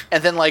armor.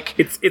 And then like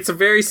It's a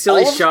very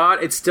silly All of-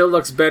 shot. It still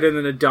looks better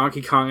than the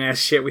Donkey Kong ass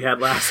shit we had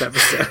last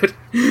episode.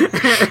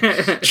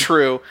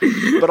 true,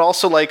 but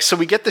also like, so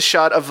we get the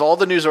shot of all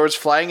the new Zords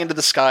flying into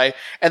the sky,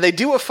 and they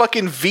do a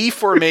fucking V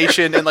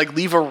formation and like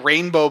leave a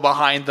rainbow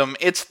behind them.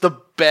 It's the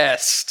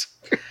best.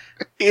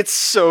 It's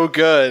so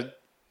good.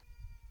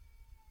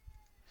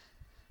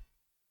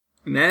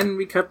 And then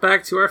we cut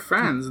back to our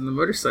friends in the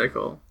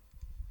motorcycle.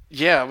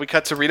 Yeah, we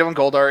cut to Rito and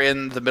Goldar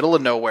in the middle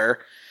of nowhere,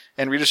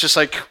 and Rito's just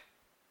like,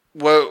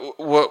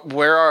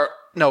 where are...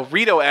 No,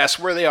 Rito asks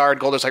where they are, and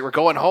Goldar's like, we're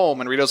going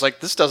home, and Rito's like,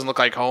 this doesn't look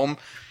like home.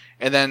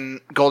 And then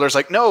Goldar's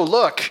like, no,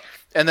 look.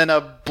 And then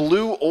a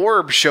blue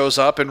orb shows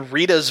up, and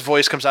Rita's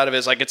voice comes out of it,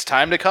 it's like, it's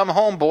time to come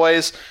home,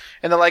 boys.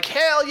 And they're like,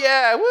 hell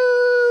yeah,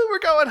 woo, we're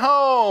going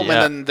home.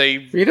 Yeah. And then they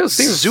Rito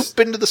seems- zoop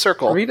into the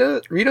circle.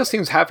 Rito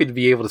seems happy to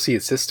be able to see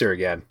his sister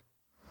again.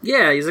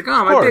 Yeah, he's like,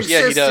 oh, my course. big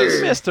Yeah, he sister.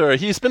 does. Mister,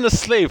 he's been a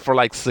slave for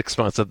like 6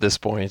 months at this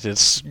point.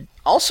 It's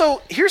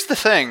Also, here's the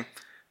thing.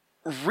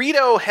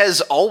 Rito has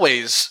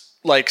always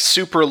like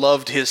super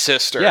loved his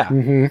sister. Yeah.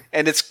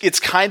 And it's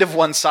kind of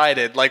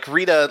one-sided. Like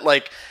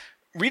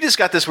Rita's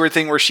got this weird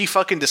thing where she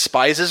fucking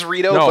despises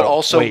Rito, No, but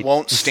also wait.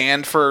 won't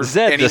stand for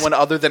Zed anyone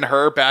other than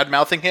her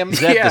bad-mouthing him.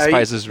 Zed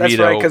despises that's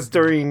Rito. right, because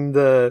during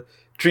the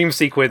dream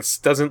sequence,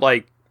 doesn't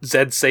like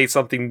Zed say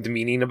something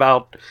demeaning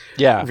about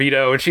Yeah.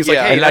 Rito, and she's Yeah.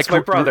 like, "Hey, And, that's my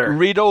R- brother."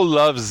 Rito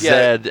loves Yeah.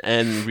 Zed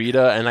and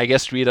Rita, and I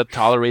guess Rita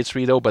tolerates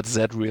Rito, but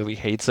Zed really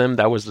hates him.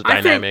 That was the I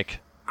think- dynamic.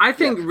 I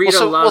think Rita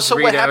so loves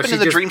Rito. what happened she in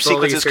the just dream sequence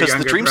bullies is her because the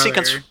younger dream brother.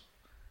 sequence.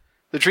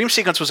 The dream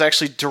sequence was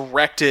actually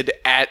directed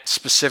at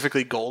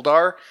specifically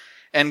Goldar,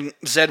 and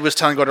Zed was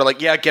telling Goldar, like,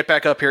 yeah, get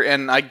back up here,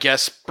 and I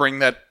guess bring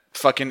that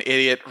fucking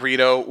idiot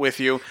Rito with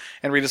you.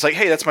 And Rita's like,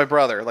 hey, that's my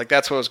brother. Like,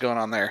 that's what was going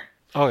on there.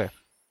 Okay.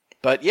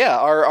 But yeah,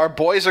 our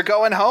boys are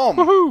going home.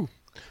 Woohoo!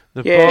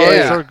 The Yeah.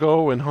 boys are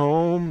going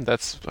home.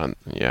 That's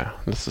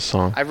that's the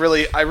song. I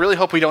really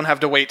hope we don't have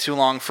to wait too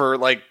long for,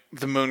 like,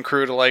 the Moon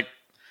Crew to, like,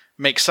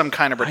 make some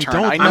kind of return.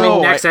 don't I know.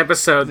 mean, next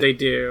episode they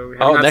do.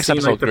 Have Oh, you not next seen,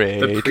 episode, like, the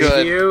great.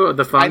 preview of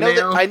the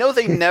thumbnail. I know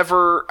they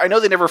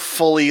never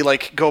fully,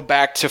 like, go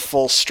back to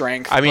full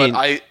strength. I mean,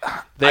 but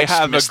They I just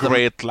have a miss them.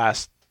 great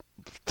last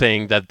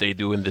thing that they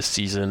do in this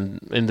season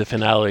in the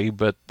finale,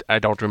 but I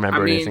don't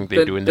remember anything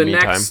they do in the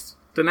meantime.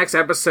 The next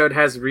episode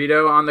has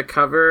Rito on the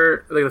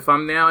cover, like the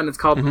thumbnail, and it's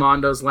called Mm-hmm.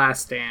 Mondo's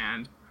Last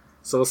Stand.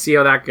 So we'll see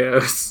how that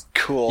goes.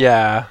 Cool.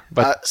 Yeah,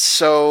 but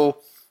So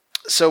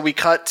we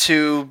cut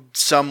to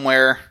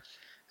somewhere.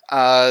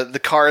 The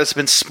car has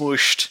been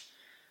smooshed,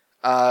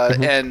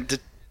 and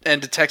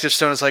Detective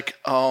Stone is like,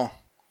 oh,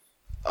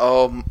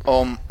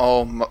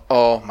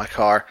 my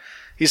car.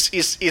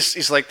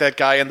 He's like that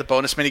guy in the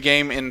bonus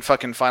minigame in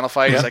fucking Final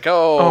Fight. He's like,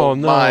 Oh,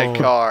 no. my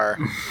car.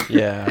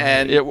 yeah,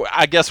 And,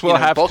 I guess we'll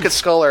have Bulk to. and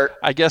Skull are.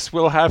 I guess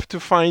we'll have to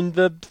find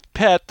the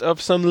pet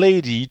of some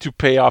lady to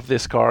pay off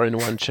this car in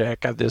one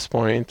check at this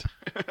point.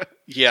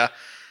 Yeah.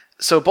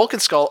 So Bulk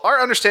and Skull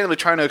are understandably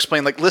trying to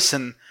explain, like,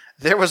 listen,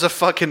 there was a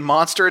fucking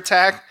monster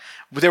attack,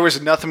 but there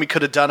was nothing we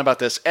could have done about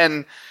this.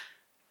 And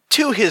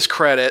to his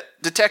credit,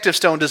 Detective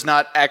Stone does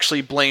not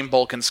actually blame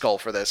Bulk and Skull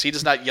for this. He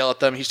does not yell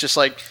at them. He's just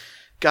like,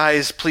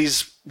 guys,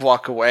 please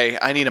walk away.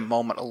 I need a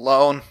moment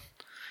alone.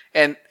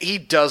 And he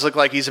does look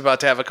like he's about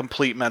to have a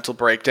complete mental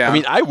breakdown. I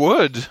mean, I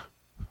would.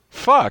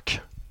 Fuck.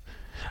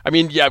 I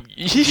mean, yeah,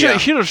 he should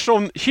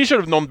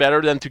have known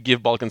better than to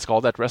give Bulk and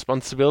Skull that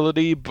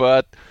responsibility.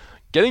 But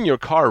getting your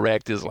car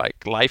wrecked is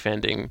like life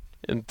ending,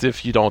 and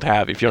if you're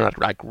not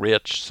like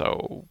rich,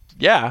 so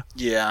yeah.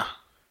 Yeah.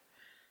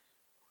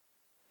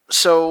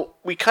 So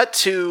we cut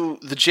to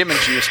the Jim and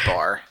Juice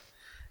bar.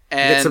 Get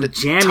And some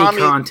jammy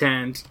Tommy,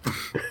 content.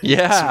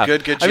 Yeah, Some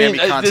good I mean,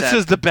 jammy content. this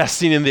is the best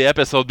scene in the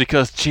episode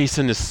because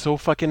Jason is so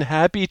fucking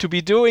happy to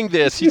be doing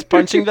this. He's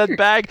punching that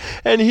bag,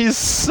 and he's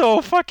so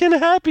fucking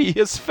happy.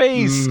 His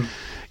face,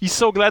 he's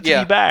so glad to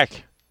Yeah. be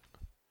back.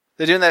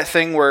 They're doing that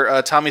thing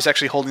where Tommy's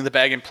actually holding the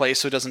bag in place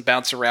so it doesn't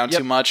bounce around Yep.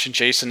 too much, and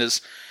Jason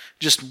is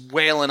just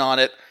wailing on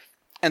it.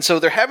 And so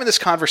they're having this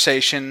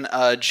conversation.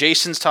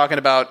 Jason's talking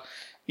about,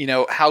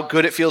 how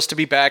good it feels to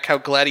be back, how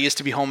glad he is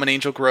to be home in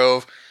Angel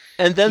Grove.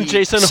 And then He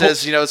Jason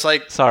says, it's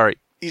like, sorry.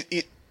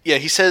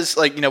 he says,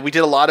 like, we did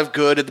a lot of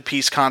good at the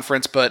peace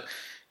conference, but,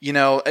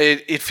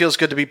 it feels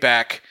good to be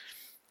back.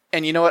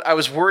 And you know what? I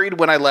was worried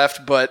when I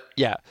left, but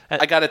Yeah,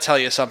 I got to tell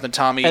you something,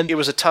 Tommy. And- It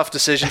was a tough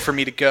decision for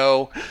me to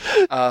go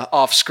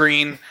off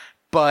screen,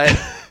 but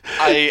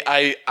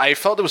I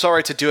felt it was all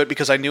right to do it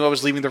because I knew I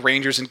was leaving the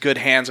Rangers in good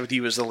hands with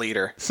you as the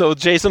leader. So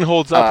Jason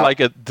holds up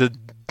the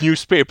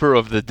newspaper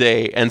of the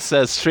day and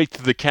says straight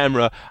to the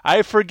camera,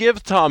 I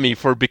forgive Tommy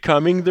for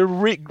becoming the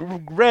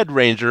Red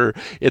Ranger.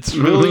 It's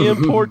really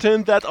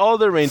important that all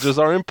the Rangers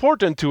are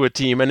important to a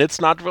team, and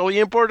it's not really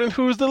important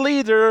who's the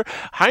leader.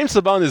 Heinz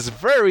Saban is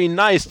very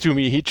nice to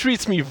me. He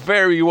treats me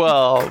very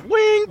well.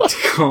 Wink!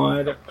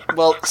 God.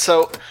 Well,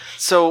 so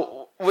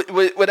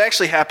what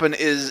actually happened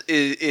is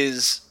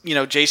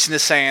Jason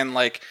is saying,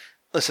 like,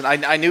 listen,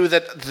 I knew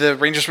that the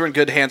Rangers were in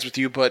good hands with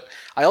you, but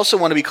I also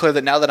want to be clear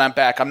that now that I'm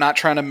back, I'm not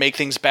trying to make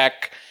things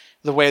back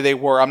the way they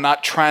were. I'm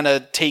not trying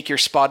to take your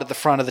spot at the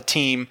front of the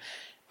team.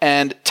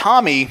 And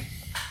Tommy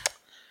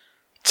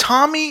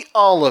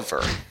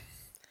Oliver,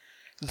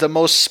 the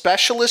most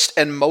specialist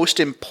and most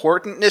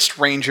importantest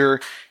Ranger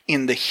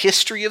in the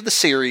history of the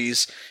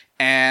series,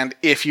 and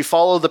if you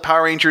follow the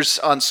Power Rangers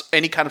on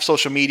any kind of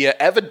social media,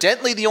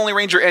 evidently the only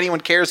Ranger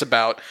anyone cares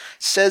about,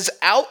 says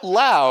out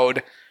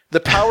loud, the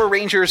Power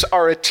Rangers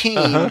are a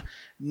team.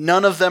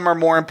 None of them are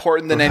more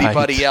important than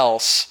anybody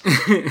else.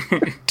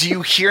 Do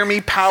you hear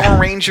me, Power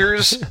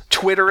Rangers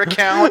Twitter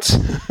account?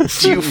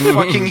 Do you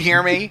fucking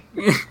hear me?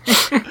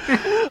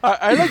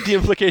 I like the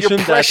implication Your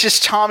that precious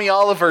Tommy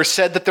Oliver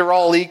said that they're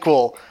all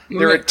equal.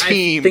 They're a I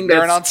team. think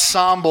They're an that's-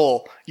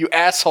 ensemble. You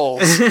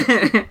assholes.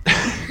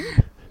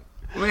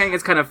 One thing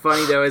that's kind of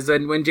funny though is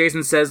when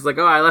Jason says like,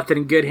 "Oh, I left it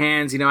in good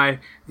hands," I'm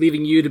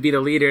leaving you to be the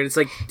leader. It's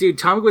like, dude,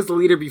 Tommy was the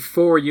leader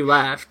before you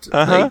left.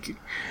 Like, you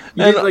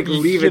didn't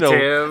leave it to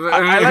him.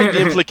 I like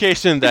the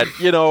implication that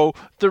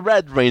the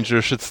Red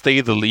Ranger should stay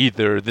the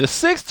leader. The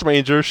Sixth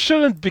Ranger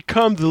shouldn't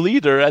become the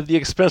leader at the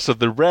expense of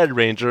the Red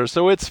Ranger.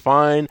 So it's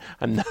fine.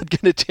 I'm not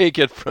gonna take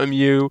it from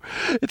you.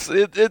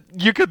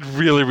 You could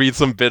really read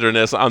some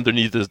bitterness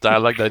underneath this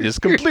dialogue that is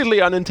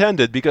completely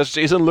unintended because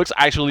Jason looks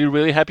actually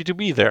really happy to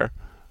be there.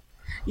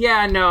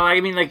 Yeah, no,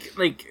 I mean,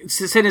 like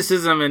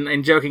cynicism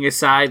and joking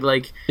aside,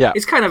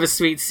 it's kind of a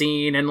sweet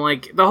scene, and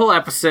the whole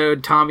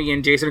episode, Tommy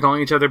and Jason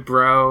calling each other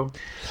bro,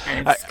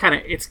 and it's kind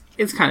of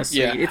sweet.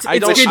 Yeah. It's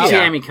good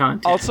jammy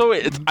content. Also,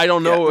 I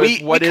don't know we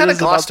kind of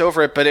glossed about,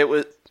 over it, but it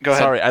was. Go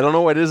ahead. Sorry, I don't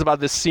know what it is about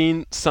this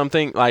scene.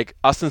 Something like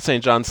Austin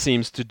St. John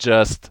seems to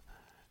just.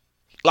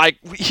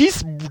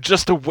 He's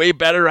just a way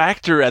better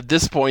actor at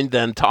this point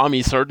than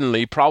Tommy,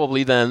 certainly,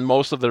 probably than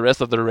most of the rest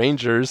of the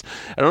Rangers.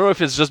 I don't know if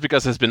it's just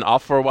because he's been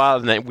off for a while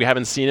and we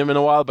haven't seen him in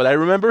a while, but I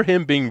remember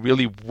him being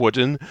really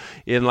wooden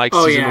in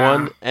season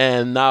 1,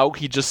 and now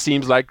he just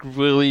seems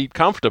really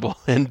comfortable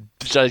and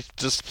just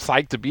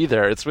psyched to be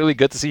there. It's really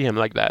good to see him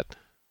like that.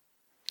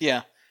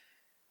 Yeah.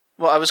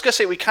 Well, I was going to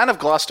say we kind of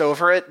glossed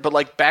over it,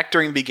 but back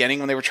during the beginning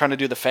when they were trying to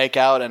do the fake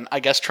out and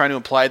I guess trying to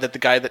imply that the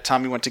guy that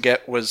Tommy went to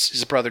get was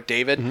his brother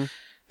David,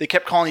 they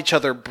kept calling each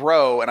other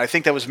bro, and I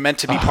think that was meant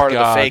to be part of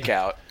the fake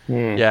out.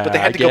 Yeah, but they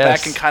had to go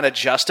back and kind of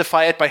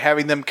justify it by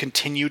having them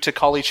continue to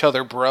call each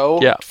other bro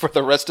for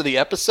the rest of the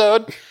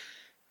episode.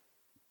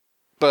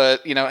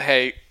 But,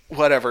 hey,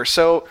 whatever.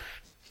 So,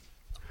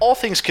 all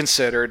things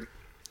considered,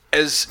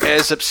 as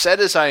upset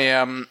as I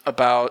am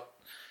about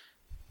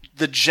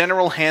the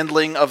general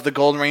handling of the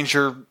Golden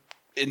Ranger,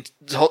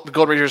 the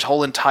Golden Ranger's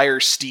whole entire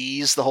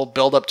steez, the whole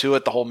build up to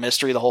it, the whole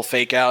mystery, the whole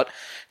fake out,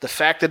 the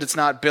fact that it's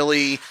not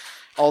Billy,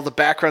 all the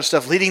background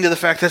stuff leading to the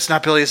fact that it's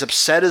not Billy, as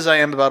upset as I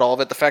am about all of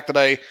it, the fact that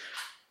I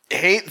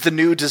hate the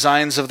new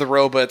designs of the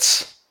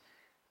robots,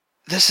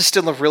 this is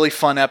still a really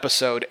fun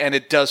episode, and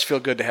it does feel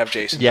good to have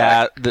Jason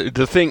back.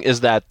 The thing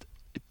is that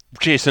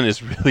Jason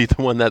is really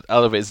the one that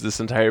elevates this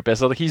entire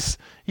episode. He's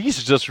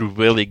just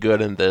really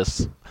good in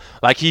this.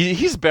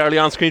 He's barely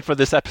on screen for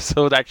this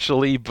episode,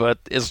 actually, but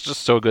it's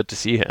just so good to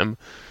see him.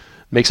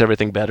 Makes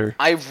everything better.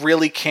 I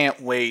really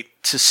can't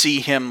wait to see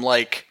him,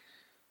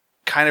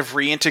 kind of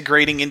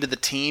reintegrating into the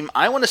team.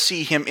 I want to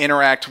see him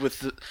interact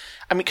with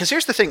because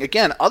here's the thing,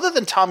 again, other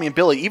than Tommy and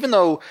Billy, even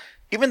though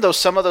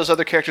some of those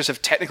other characters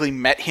have technically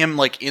met him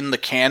in the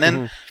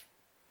canon,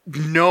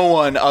 no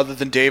one other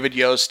than David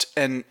Yost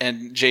and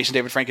Jason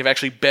David Frank have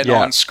actually been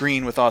on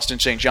screen with Austin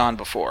St. John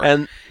before.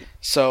 And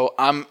so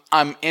I'm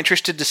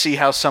interested to see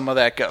how some of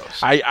that goes.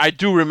 I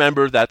do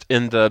remember that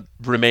in the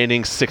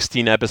remaining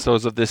 16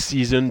 episodes of this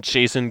season,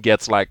 Jason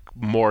gets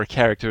more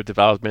character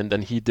development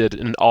than he did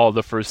in all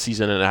the first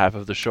season and a half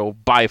of the show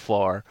by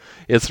far.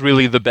 It's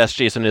really the best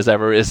Jason is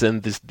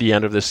in the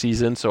end of the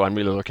season, so I'm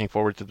really looking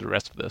forward to the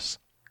rest of this.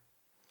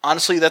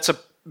 Honestly, that's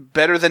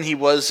better than he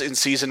was in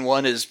season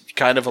 1 is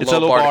kind of a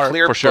low bar to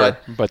clear, for sure.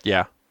 But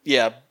yeah.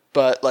 Yeah,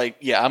 but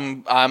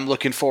I'm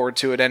looking forward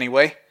to it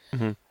anyway.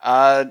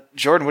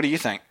 Jordan, what do you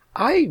think?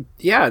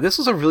 This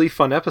was a really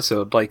fun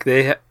episode. Like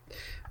you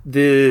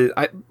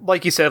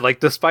said,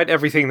 despite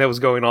everything that was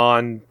going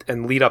on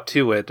and lead up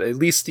to it, at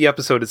least the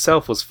episode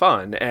itself was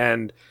fun,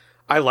 and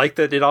I like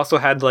that it also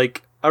had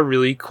a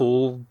really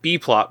cool B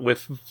plot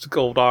with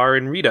Goldar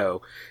and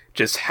Rito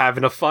just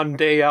having a fun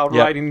day out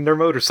riding their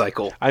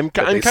motorcycle. I'm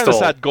kind of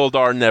sad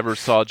Goldar never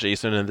saw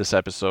Jason in this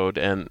episode,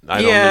 and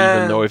I don't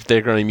even know if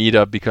they're going to meet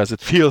up because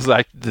it feels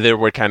like they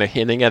were kind of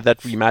hinting at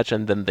that rematch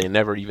and then they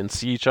never even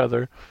see each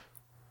other.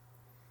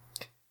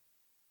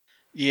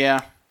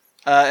 Yeah.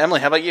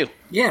 Emily, how about you?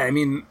 Yeah, I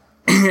mean,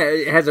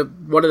 it has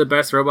one of the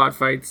best robot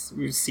fights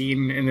we've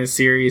seen in this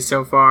series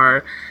so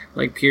far,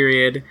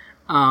 period.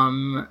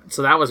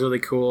 So that was really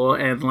cool,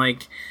 and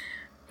like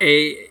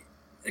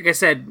I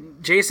said,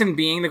 Jason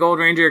being the Gold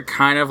Ranger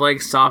kind of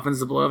softens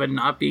the blow of it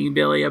not being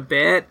Billy a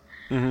bit.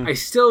 I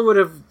still would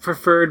have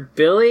preferred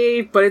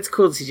Billy, but it's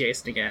cool to see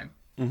Jason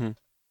again.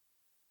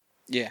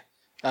 Yeah.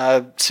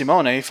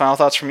 Simone, any final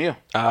thoughts from you?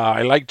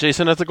 I like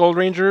Jason as the Gold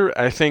Ranger.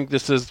 I think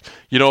this is,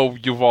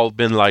 you've all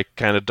been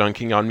kind of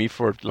dunking on me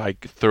for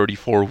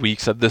 34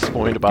 weeks at this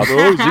point about,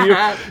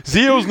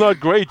 Zeo's not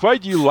great. Why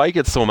do you like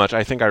it so much?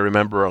 I think I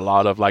remember a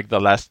lot of the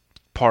last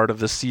part of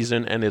the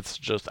season, and it's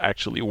just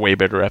actually way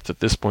better at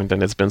this point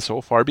than it's been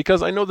so far,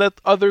 because I know that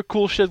other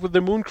cool shit with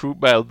the Moon Crew,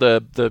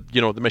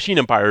 the Machine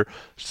Empire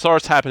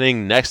starts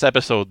happening next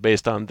episode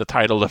based on the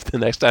title of the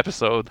next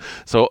episode.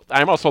 So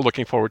I'm also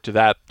looking forward to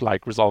that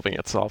resolving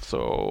itself.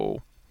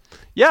 So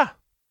yeah.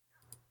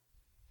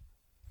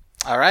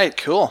 All right,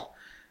 cool.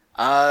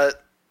 So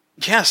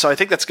I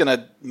think that's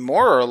gonna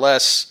more or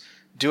less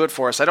do it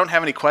for us. I don't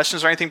have any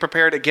questions or anything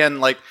prepared.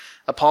 Again,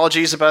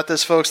 apologies about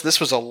this, folks. This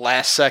was a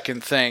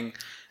last-second thing.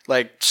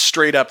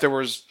 Straight up, there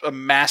was a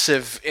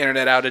massive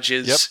internet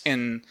outages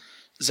in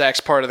Zach's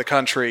part of the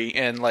country,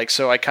 and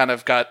so I kind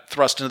of got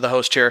thrust into the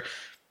host chair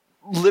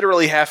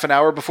literally half an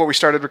hour before we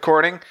started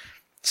recording.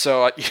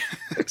 So I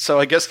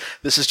guess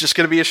this is just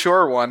going to be a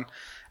short one.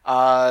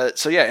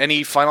 So yeah,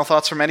 any final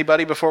thoughts from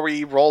anybody before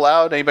we roll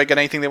out? Anybody got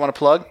anything they want to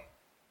plug?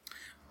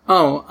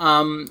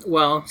 Oh,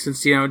 well,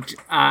 since,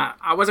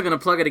 I wasn't going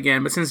to plug it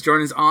again, but since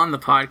Jordan's on the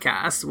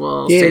podcast,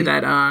 we'll say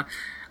that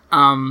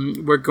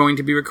we're going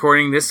to be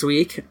recording this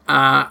week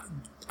a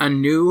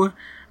new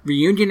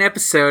reunion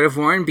episode of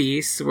War and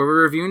Beast where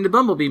we're reviewing the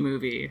Bumblebee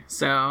movie.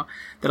 So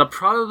that'll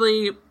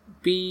probably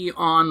be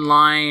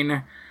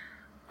online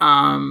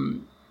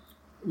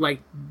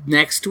like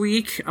next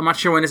week. I'm not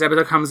sure when this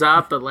episode comes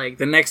up, but like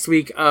the next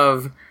week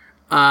of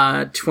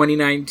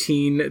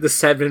 2019, the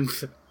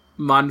 7th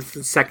month,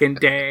 2nd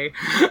day.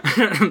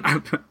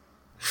 I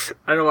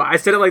don't know why I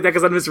said it like that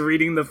because I'm just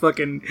reading the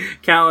fucking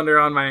calendar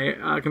on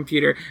my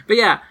computer. But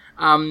yeah,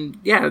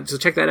 so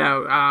check that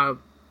out.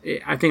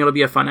 I think it'll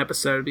be a fun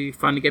episode. It'll be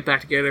fun to get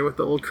back together with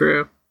the old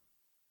crew.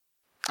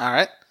 All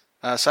right.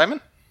 Simon?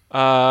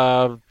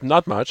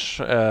 Not much.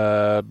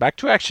 Back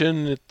to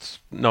action.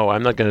 No,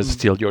 I'm not going to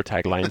steal your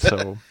tagline,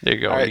 so there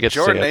you go. All right, you get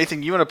Jordan, to say it.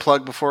 anything you want to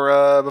plug before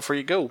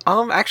you go?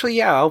 Actually,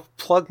 yeah, I'll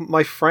plug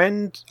my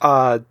friend,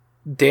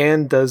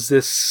 Dan does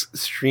this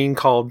stream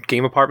called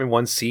Game Apartment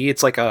 1C.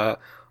 It's like a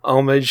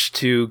homage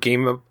to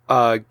Game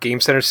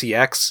Center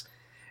CX.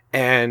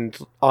 And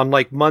on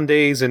like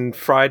Mondays and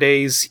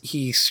Fridays,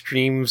 he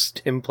streams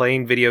him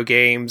playing video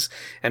games,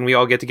 and we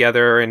all get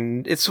together,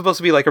 and it's supposed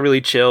to be like a really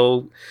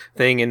chill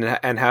thing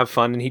and have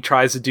fun. And he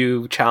tries to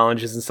do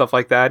challenges and stuff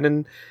like that.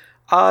 And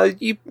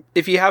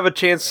if you have a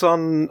chance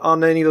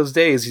on any of those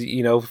days,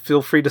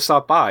 feel free to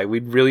stop by. We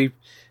really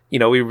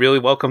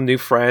welcome new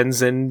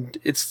friends, and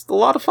it's a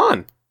lot of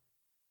fun.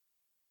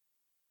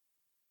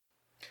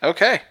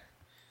 Okay.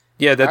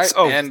 Yeah, that's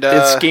right, and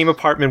it's Game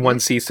Apartment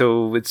 1C,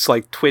 so it's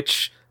like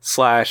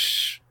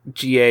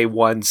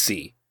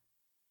Twitch/GA1C.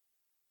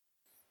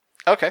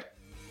 Okay.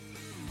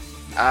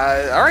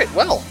 All right,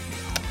 well,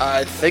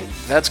 I think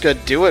that's going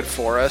to do it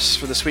for us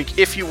for this week.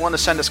 If you want to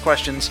send us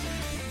questions,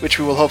 which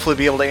we will hopefully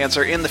be able to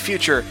answer in the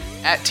future,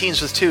 at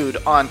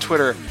TeensWithTude on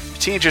Twitter,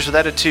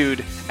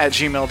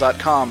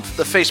 TeenagersWithAttitude@gmail.com.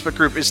 The Facebook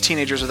group is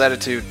Teenagers with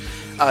Attitude.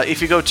 If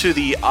you go to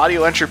the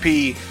Audio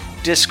Entropy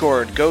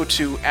Discord, go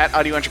to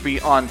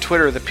 @AudioEntropy on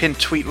Twitter. The pinned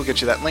tweet will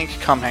get you that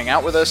link. Come hang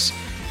out with us.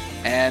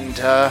 And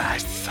I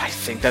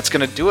think that's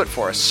going to do it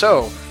for us.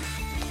 So,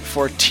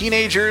 for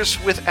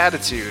Teenagers with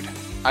Attitude,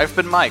 I've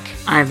been Mike.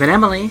 I've been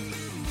Emily.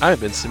 I've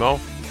been Simo.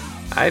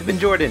 I've been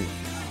Jordan.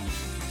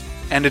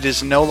 And it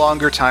is no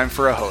longer time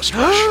for a host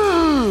rush.